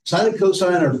value. Sine and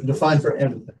cosine are defined for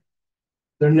everything.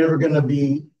 They're never going to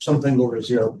be something over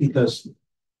 0 because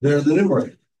they're the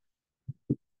numerator.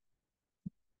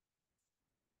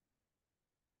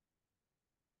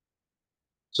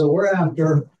 So we're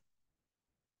after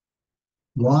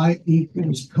y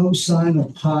equals cosine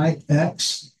of pi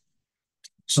x.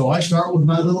 So I start with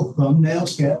my little thumbnail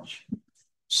sketch.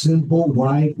 Simple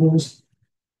y equals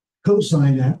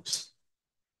cosine x.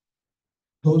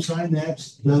 Cosine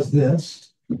x does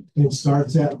this. It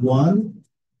starts at 1,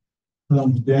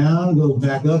 comes down, goes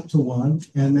back up to 1,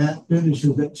 and that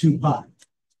finishes at 2 pi.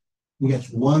 You get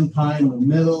 1 pi in the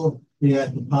middle, you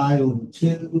got the pi over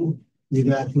 2, you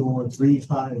got your 3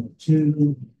 pi over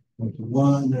 2, over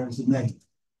 1, there's a negative.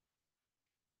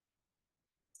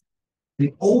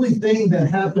 The only thing that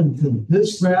happened to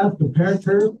this graph, the parent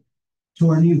curve, to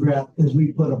our new graph, is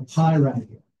we put a pi right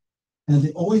here. And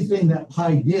the only thing that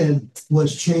pi did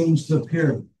was change the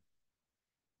period.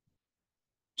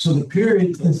 So the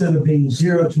period, instead of being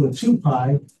 0 to a 2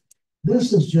 pi,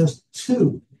 this is just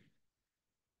 2.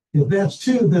 If that's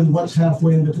 2, then what's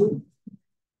halfway in between?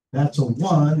 That's a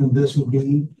 1, and this would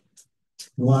be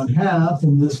 1/2,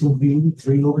 and this will be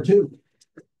 3 over 2.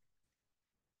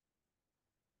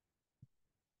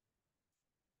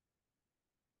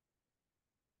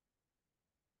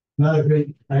 Not a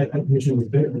great, I wish it was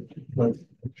bigger, but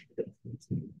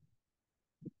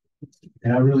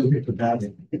and I really picked a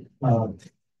bad one.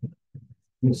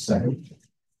 Let's say.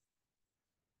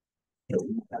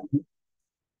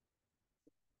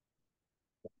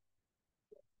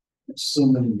 So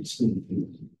many mistakes.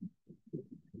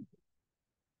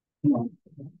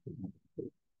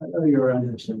 Oh, you're around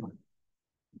here somewhere.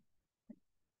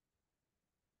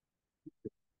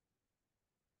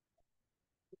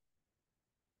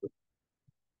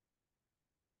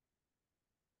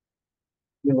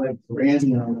 You're like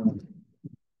Randy on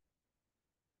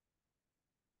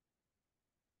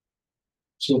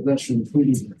Sylvester and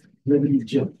Tweety, Liberty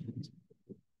Jim.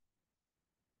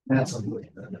 That's a good.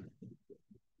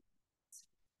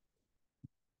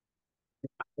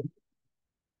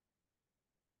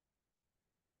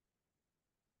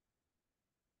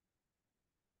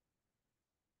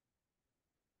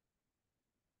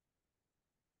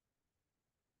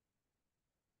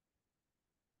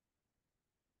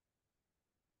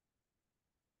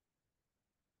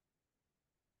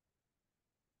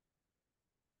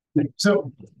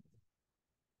 So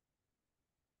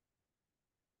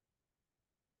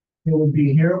it would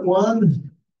be here at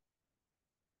 1.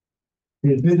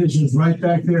 The advantage is right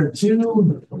back there at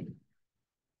 2.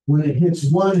 When it hits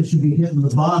 1, it should be hitting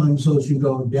the bottom, so it should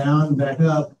go down and back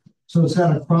up. So it's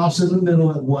got a cross in the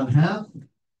middle at 1/2.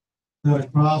 Got a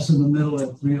cross in the middle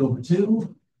at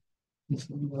 3/2. It's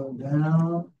going to go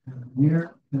down and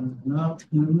here and up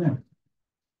and there.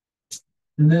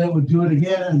 And then it would do it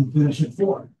again and finish at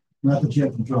 4. Not that you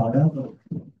have to draw it out, but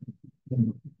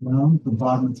down the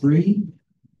bottom 3.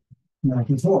 Back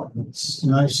and forth.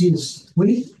 And I see this.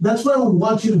 That's why I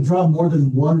want you to draw more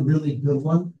than one really good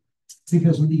one,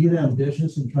 because when you get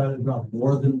ambitious and try to draw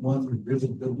more than one really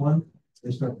good one,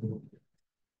 they start to.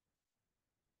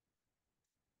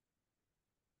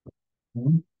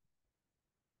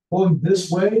 Going this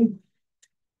way,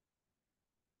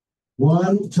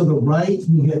 1 to the right,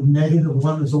 you get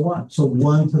 -1 is a 1. So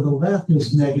 1 to the left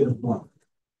is -1.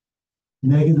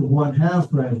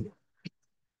 -1/2 right here.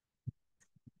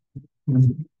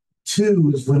 And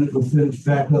 2 is when it will finish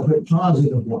back up at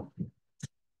 +1.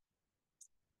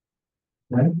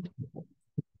 Right?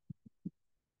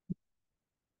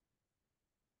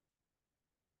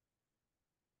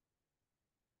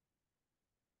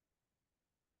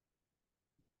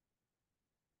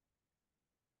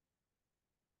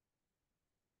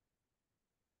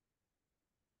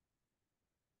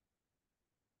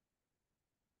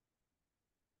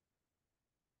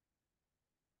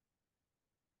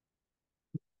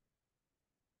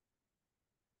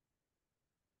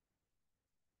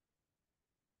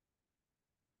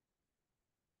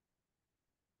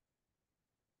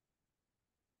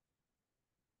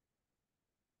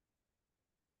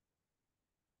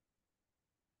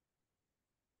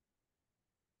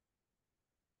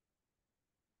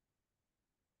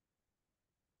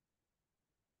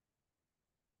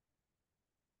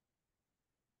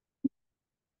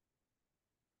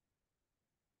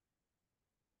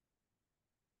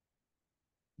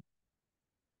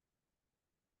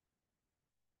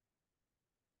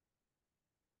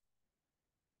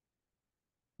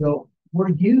 So we're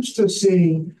used to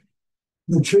seeing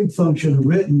the trig function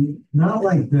written not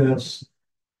like this.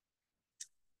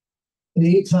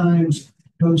 A times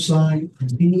cosine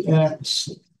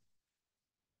bx,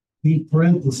 b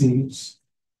parentheses,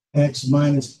 x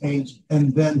minus h,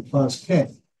 and then plus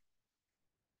k.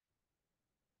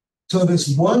 So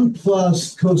this 1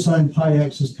 plus cosine pi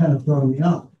x is kind of throwing me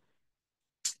off.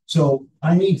 So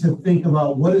I need to think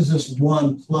about, what is this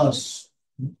 1 plus?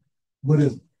 What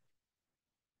is it?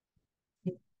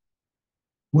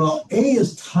 Well, a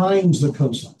is times the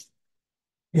cosine.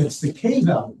 It's the k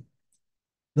value.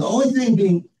 The only thing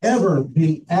being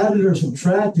added or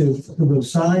subtracted to the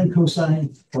sine,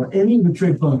 cosine, or any of the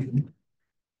trig function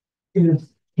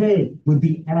is k would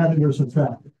be added or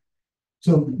subtracted.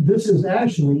 So this is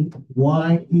actually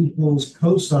y equals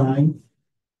cosine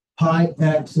pi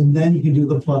x, and then you can do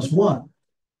the +1.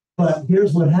 But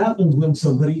here's what happens when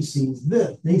somebody sees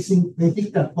this. They think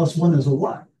that +1 is a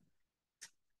y.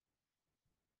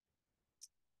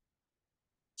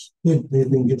 They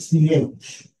think it's the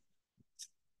h.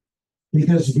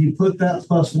 Because if you put that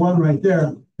 +1 right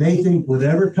there, they think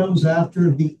whatever comes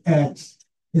after the x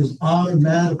is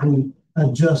automatically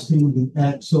adjusting the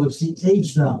x. So it's the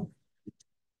h value.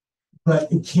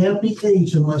 But it can't be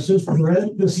h unless there's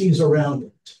parentheses around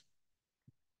it.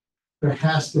 There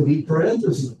has to be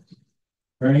parentheses.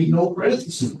 There ain't no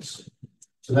parentheses.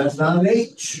 So that's not an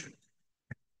h.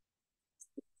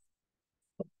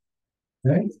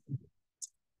 Okay.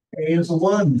 A is a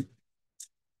 1.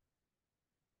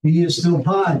 B is still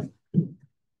pi.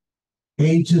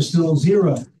 H is still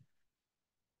 0.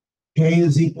 K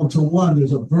is equal to 1.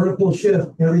 There's a vertical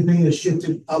shift. Everything is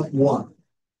shifted up 1.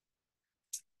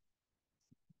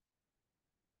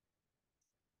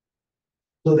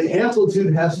 So the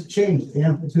amplitude hasn't changed. The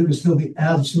amplitude is still the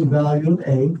absolute value of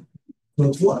A. So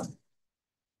it's 1.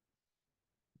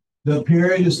 The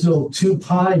period is still 2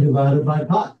 pi divided by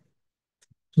pi.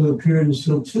 So the period is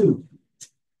still 2.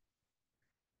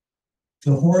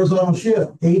 The horizontal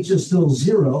shift, h is still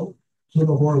 0, so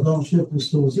the horizontal shift is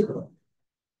still 0.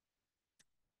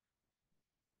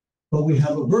 But we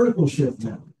have a vertical shift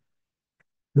now.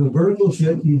 The vertical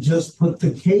shift, you just put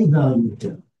the k value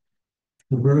here.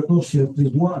 The vertical shift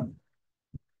is 1.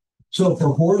 So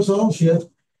for horizontal shift,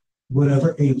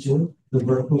 whatever h is, the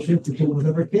vertical shift is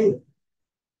whatever k is.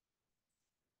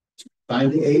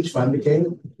 Find the h, find the k.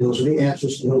 Those are the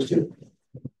answers to those two.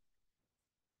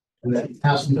 And then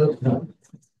ask them those. No.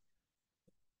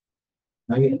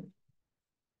 Again.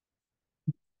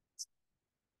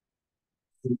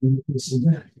 This is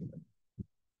that.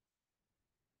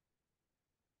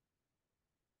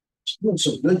 It's doing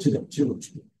so good today, too.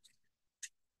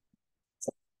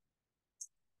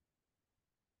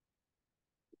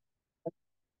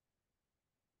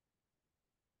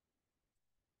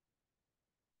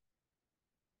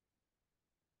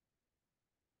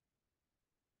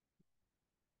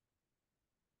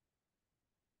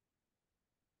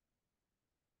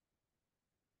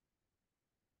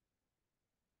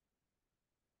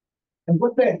 And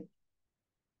what that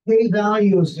k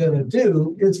value is going to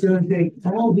do, it's going to take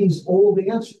all these old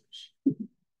answers.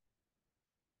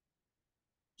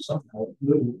 Somehow,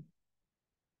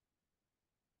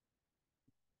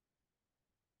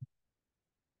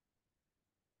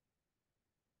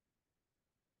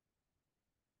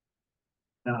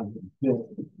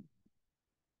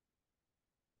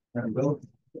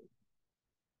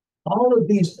 all of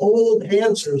these old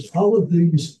answers, all of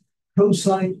these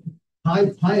cosine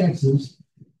pi x's,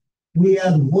 we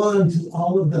add 1 to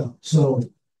all of them. So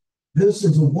this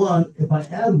is a 1. If I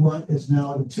add 1, it's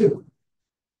now a 2.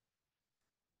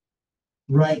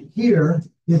 Right here,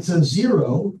 it's a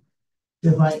 0.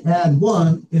 If I add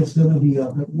 1, it's going to be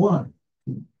up at 1.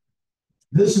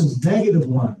 This is negative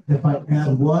 1. If I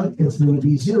add 1, it's going to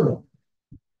be 0.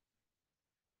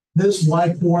 This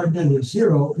y coordinate is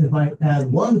 0. If I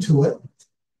add 1 to it,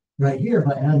 right here, if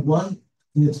I add 1,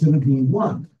 it's going to be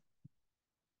 1.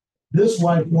 This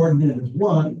y coordinate is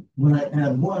 1. When I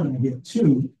add 1, I get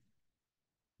 2.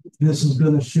 This is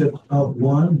going to shift up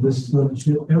 1. This is going to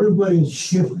shift. Everybody is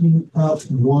shifting up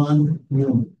 1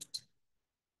 unit.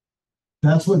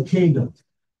 That's what k does.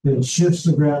 It shifts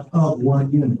the graph up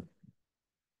 1 unit.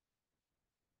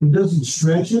 It doesn't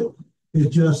stretch it. It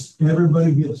just,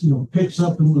 everybody gets, picks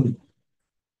up and moves.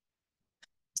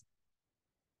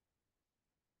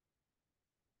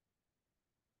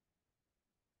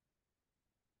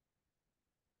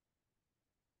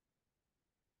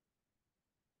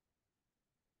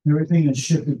 Everything is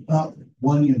shifted up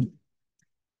 1 unit.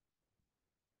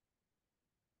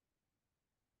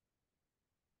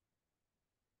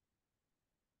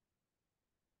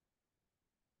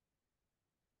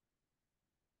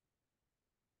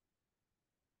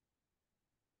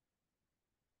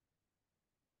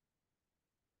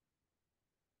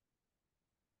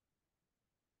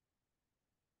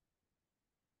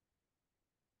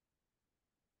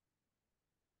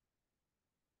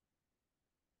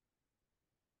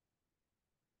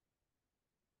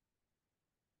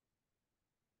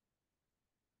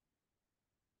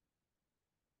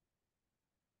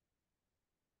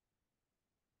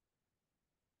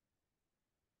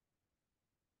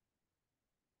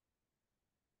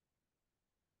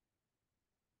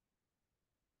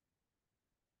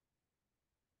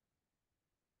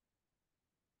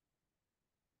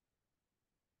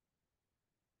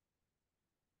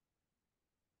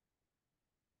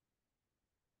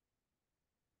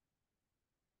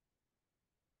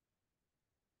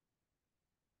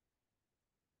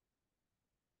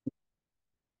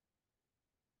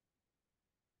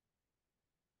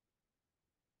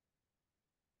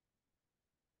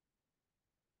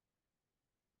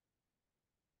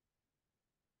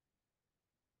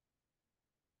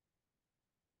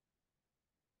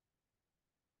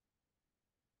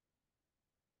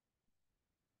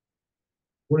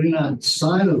 Putting on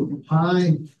sine of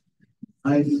pi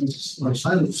minus, or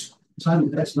sine of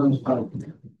x minus pi.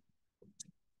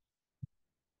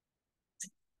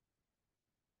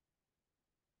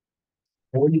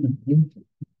 So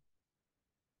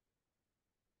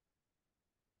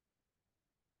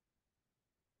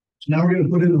now we're going to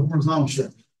put in the horizontal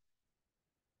shift.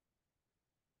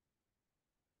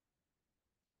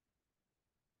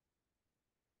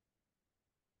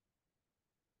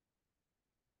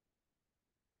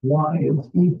 Y is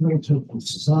equal to the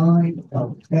sine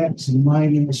of x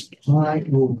minus pi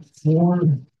over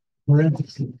 4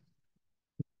 parentheses.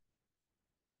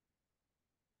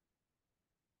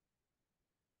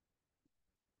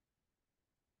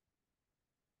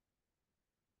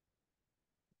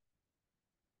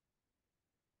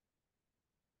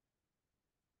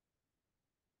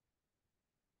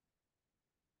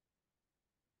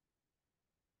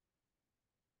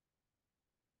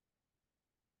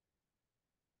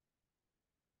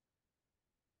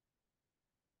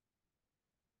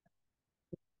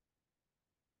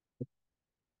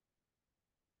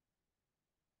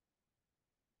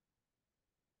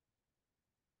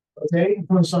 Okay,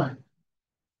 for a sign.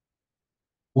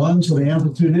 1, so the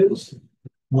amplitude is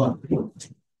 1.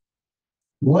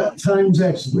 What times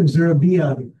x? Is there a b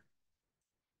out here?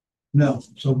 No.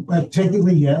 So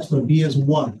technically, yes, but b is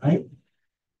 1, right?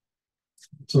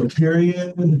 So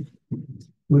period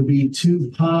would be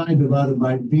 2 pi divided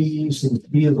by b. Since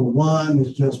b is a 1,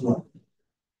 it's just what?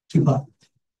 2 pi.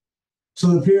 So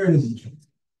the period is.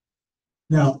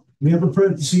 Now, we have a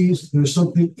parentheses. There's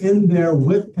something in there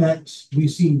with x. We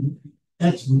see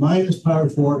x minus pi over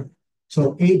 4.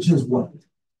 So h is what?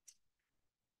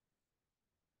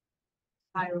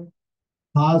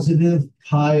 Positive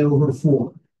pi over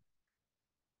 4.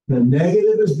 The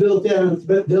negative is built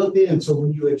in, so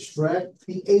when you extract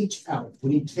the h out,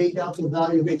 when you take out the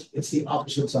value of h, it's the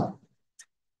opposite side.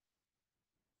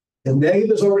 The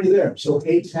negative is already there, so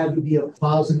h had to be a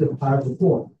positive pi over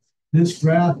 4. This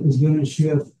graph is going to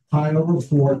shift pi over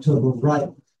 4 to the right.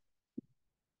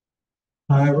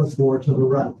 Pi over 4 to the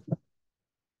right.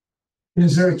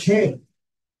 Is there a k?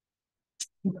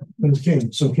 There's k.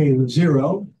 So k is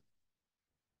 0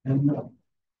 and no.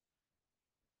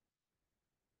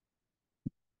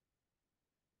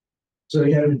 So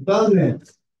you have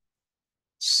redundant,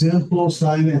 simple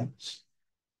sine x.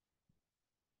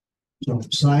 So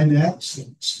sine x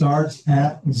starts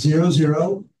at 0,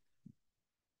 0,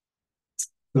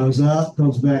 goes up,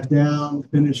 goes back down,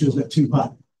 finishes at 2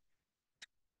 pi.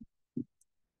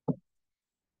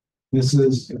 This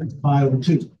is pi over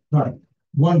 2. All right,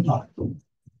 1 pi.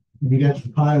 You got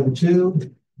your pi over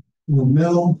 2 in the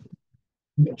middle,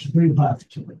 you got your 3 pi over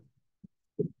 2.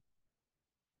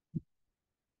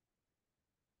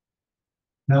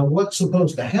 Now, what's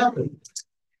supposed to happen?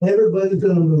 Everybody's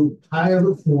going to move pi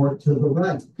over 4 to the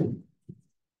right.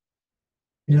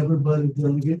 Everybody's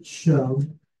going to get shoved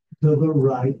to the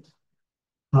right,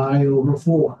 pi over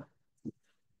 4.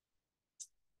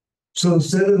 So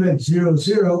instead of at 0,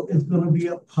 0, it's going to be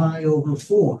a pi over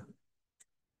 4.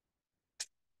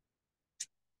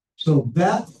 So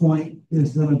that point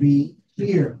is going to be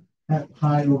here at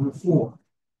pi over 4.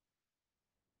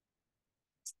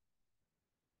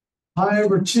 Pi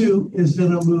over 2 is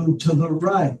going to move to the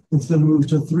right. It's going to move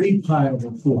to 3 pi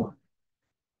over 4.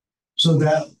 So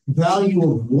that value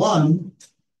of 1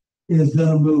 is going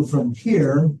to move from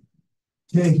here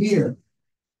to here,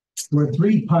 where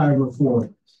 3 pi over 4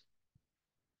 is.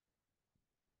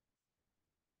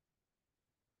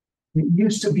 It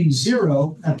used to be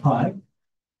 0 at pi,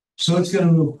 so it's going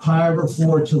to move pi over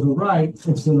 4 to the right.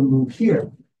 It's going to move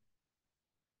here.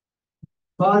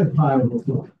 5 pi over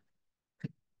 4.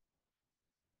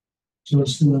 So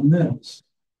it's doing this.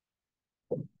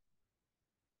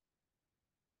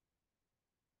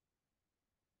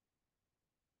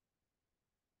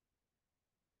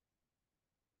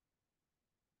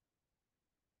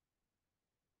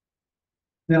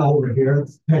 Now over here,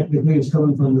 technically it's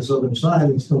coming from this other side.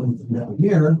 It's coming from down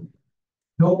here.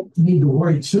 Don't need to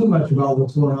worry too much about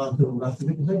what's going on to the left of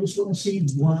it, because I just want to see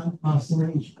one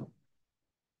oscillation.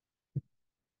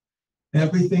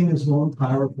 Everything is going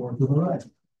pi over 4 to the right.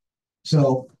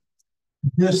 So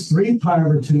this 3 pi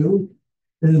over 2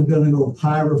 is going to go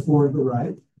pi over 4 to the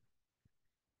right.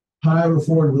 Pi over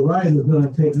 4 to the right is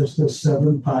going to take us to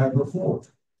 7 pi over 4,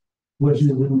 which is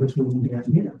in between here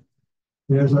and here.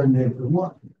 There's our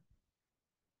 -1.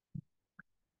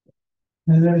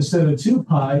 And then instead of 2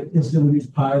 pi, it's going to be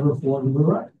pi over 4 to the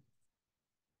right.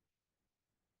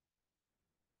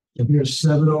 And here's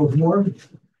 7 over 4.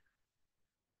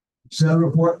 7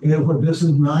 over 4, 8 over 4. This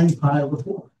is 9 pi over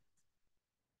 4.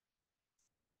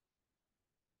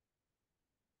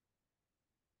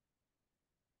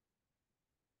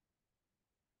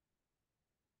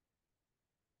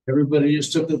 Everybody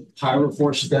just took the pi over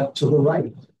 4 step to the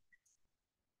right.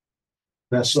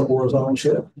 That's the horizontal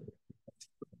shift.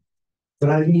 But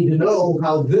I need to know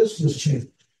how this was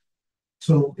changed.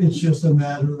 So it's just a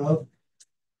matter of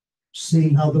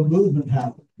seeing how the movement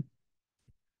happened.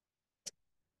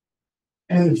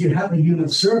 And if you have a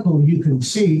unit circle, you can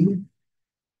see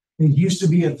it used to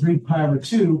be at 3 pi over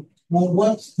 2. Well,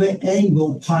 what's the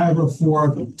angle pi over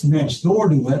 4 next door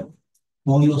to it?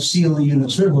 Well, you'll see on the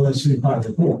unit circle that's 3 pi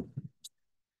over 4.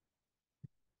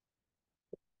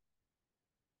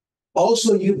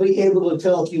 Also, you'll be able to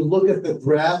tell if you look at the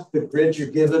graph, the grid you're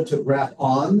given to graph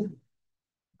on.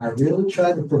 I really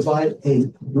try to provide a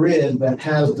grid that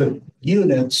has the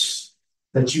units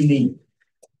that you need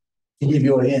to give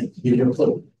you a hint, to give you a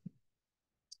clue.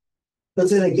 But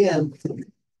then again,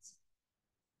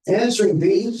 answering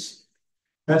these,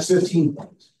 that's 15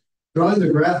 points. Drawing the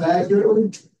graph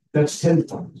accurately, that's 10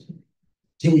 points.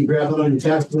 Can you graph it on your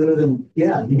calculator? Then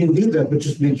yeah, you can do that, but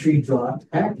just make sure you draw it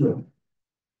accurately.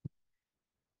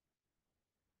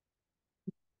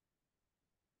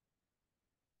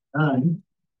 9.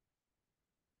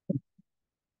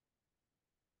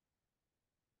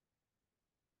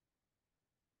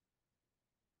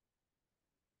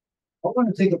 I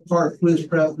want to take apart quiz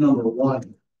prep number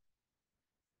 1.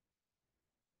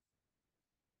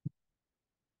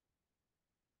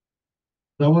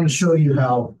 I want to show you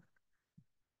how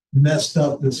messed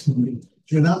up this can be.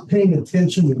 If you're not paying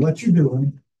attention to what you're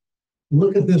doing,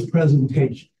 look at this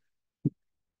presentation.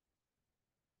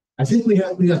 I think we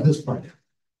got this part.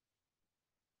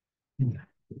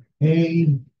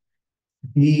 A,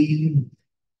 B,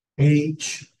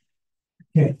 H,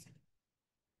 K.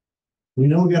 We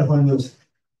know we got to find those.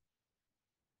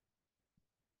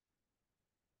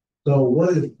 So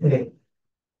what is A?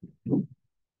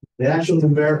 The actual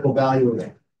numerical value of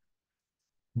A.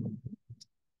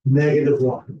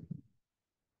 -1.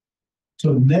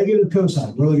 So negative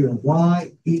cosine, we're looking at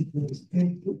y equals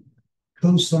A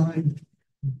cosine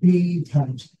B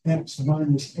times x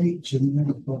minus h and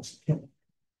then plus k.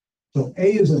 So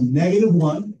A is a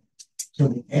 -1. So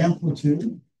the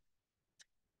amplitude,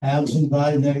 absolute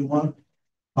value -1,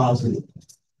 positive.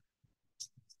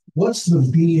 What's the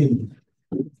B in?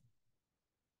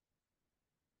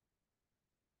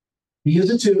 B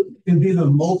is a 2. It'd be the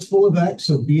multiple of x,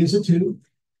 so B is a 2.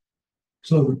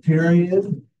 So the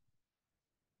period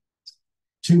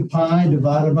 2 pi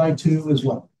divided by 2 is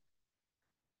what?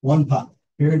 1 pi.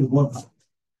 Period is 1 pi.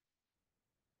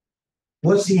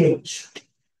 What's the H?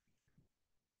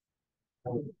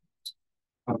 Pi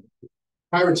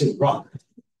over 2, wrong.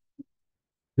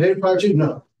 Negative pi over 2,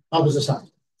 no. Opposite side.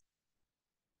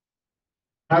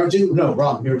 Pi over 2, no,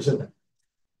 wrong. Here it's in there.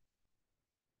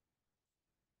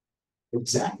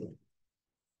 Exactly.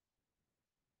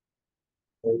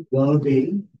 It's going to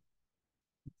be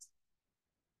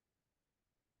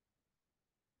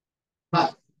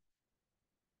pi.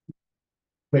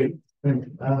 Wait,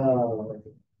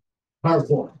 power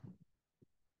 4.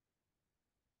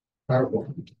 Power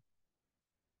 4.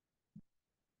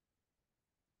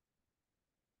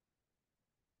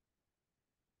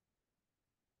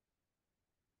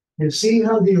 You see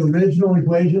how the original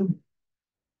equation,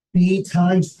 B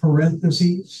times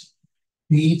parentheses,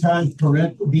 B times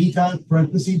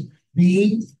parentheses,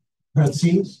 B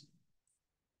parentheses,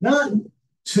 not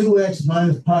 2x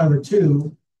minus pi over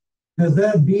 2, because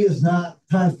that B is not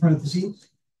times parentheses.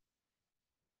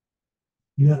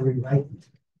 You got to rewrite it.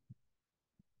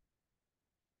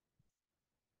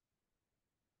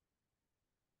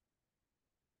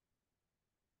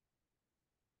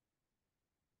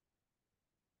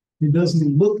 It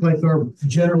doesn't look like our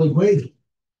general equation.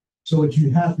 So what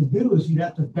you have to do is you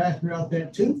have to factor out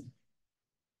that 2.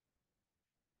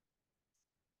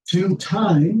 2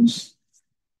 times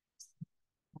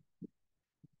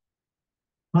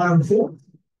pi over 4.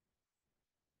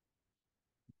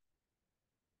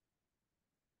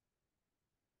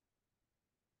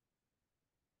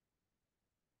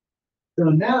 So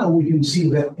now we can see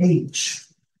that H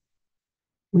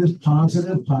is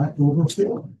positive pi over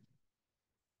 4.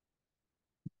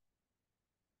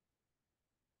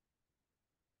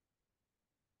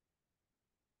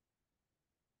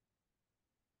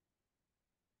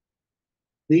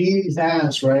 Please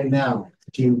ask right now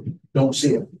if you don't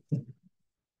see it.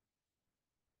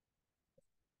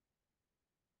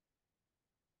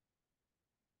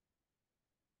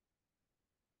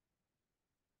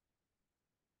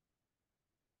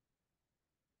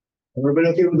 Everybody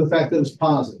okay with the fact that it's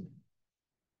positive?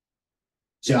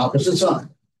 See opposite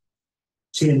sign.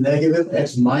 See a negative,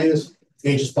 x minus,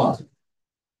 h is positive.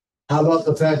 How about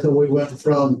the fact that we went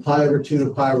from pi over 2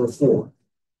 to pi over 4?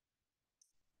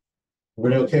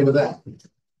 Everybody okay with that?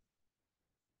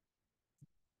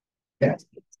 Okay.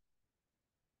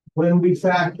 When we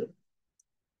factor,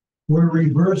 we're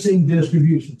reversing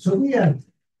distribution. So we have,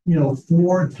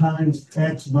 4 times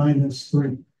x minus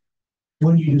 3.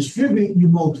 When you distribute, you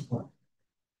multiply.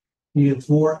 You get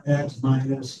 4x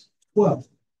minus 12.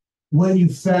 When you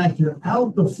factor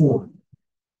out the 4,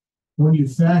 when you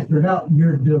factor it out,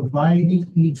 you're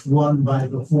dividing each one by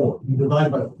the 4. You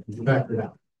divide by 4, you factor it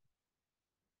out.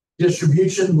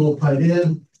 Distribution, multiplied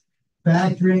in.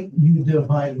 Factoring, you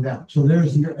divide it out. So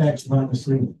there's your x minus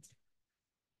 3.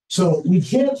 So we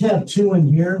can't have 2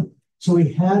 in here, so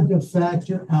we had to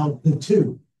factor out the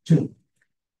 2.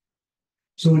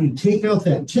 So when you take out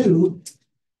that 2,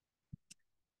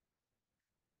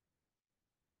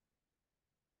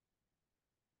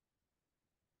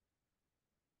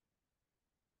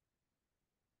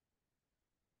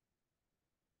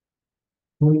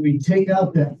 when we take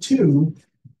out that 2,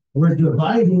 we're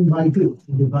dividing by 2.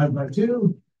 We divide by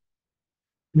 2,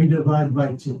 we divide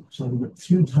by 2. So we get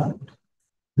 2 times.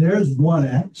 There's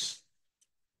 1x.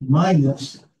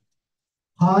 minus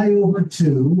pi over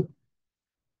 2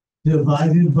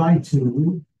 divided by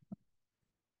 2.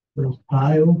 There's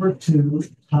pi over 2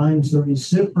 times the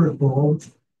reciprocal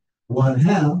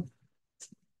 1/2.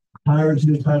 Pi over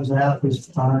 2 times a half is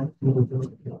pi over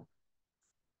 2.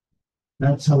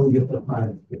 That's how we get the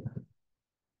pi.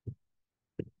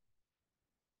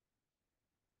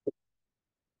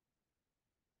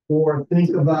 Or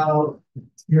think about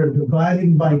you're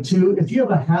dividing by 2. If you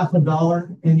have a half a dollar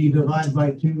and you divide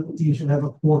by 2, you should have a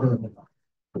quarter of a dollar.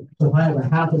 So if I have a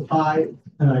half a pie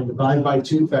and I divide by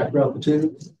 2, factor out the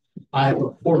 2, I have a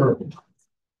quarter of a pie.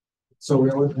 So we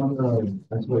always want to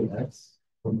isolate x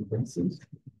from the parentheses.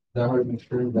 That way, make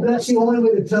sure that That's the only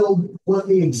way to tell what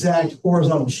the exact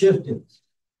horizontal shift is.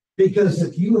 Because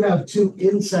if you have 2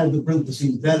 inside the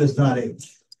parentheses, that is not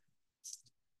H.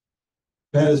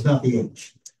 That is not the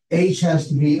H. H has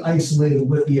to be isolated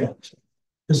with the X.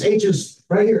 Because H is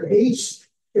right here. H,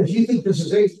 if you think this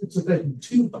is H, it's affecting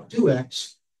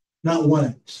 2x, not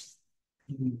 1x.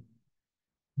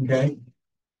 Okay?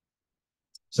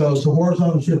 So it's a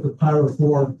horizontal shift of pi over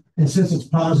 4, and since it's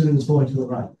positive, it's going to the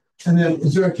right. And then,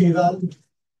 is there a K value?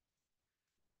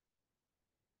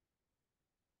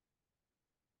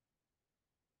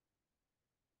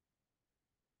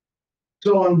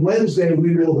 So on Wednesday,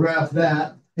 we will graph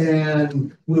that,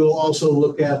 and we'll also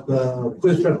look at the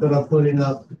quiz prep that I'm putting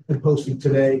up and posting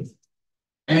today.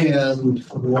 And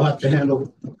we'll have to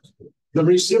handle the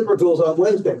reciprocals on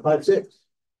Wednesday, 5, 6.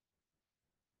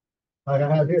 Like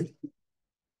I have here.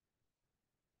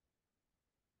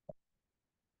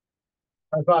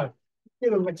 5, 5.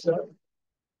 You know, mix up.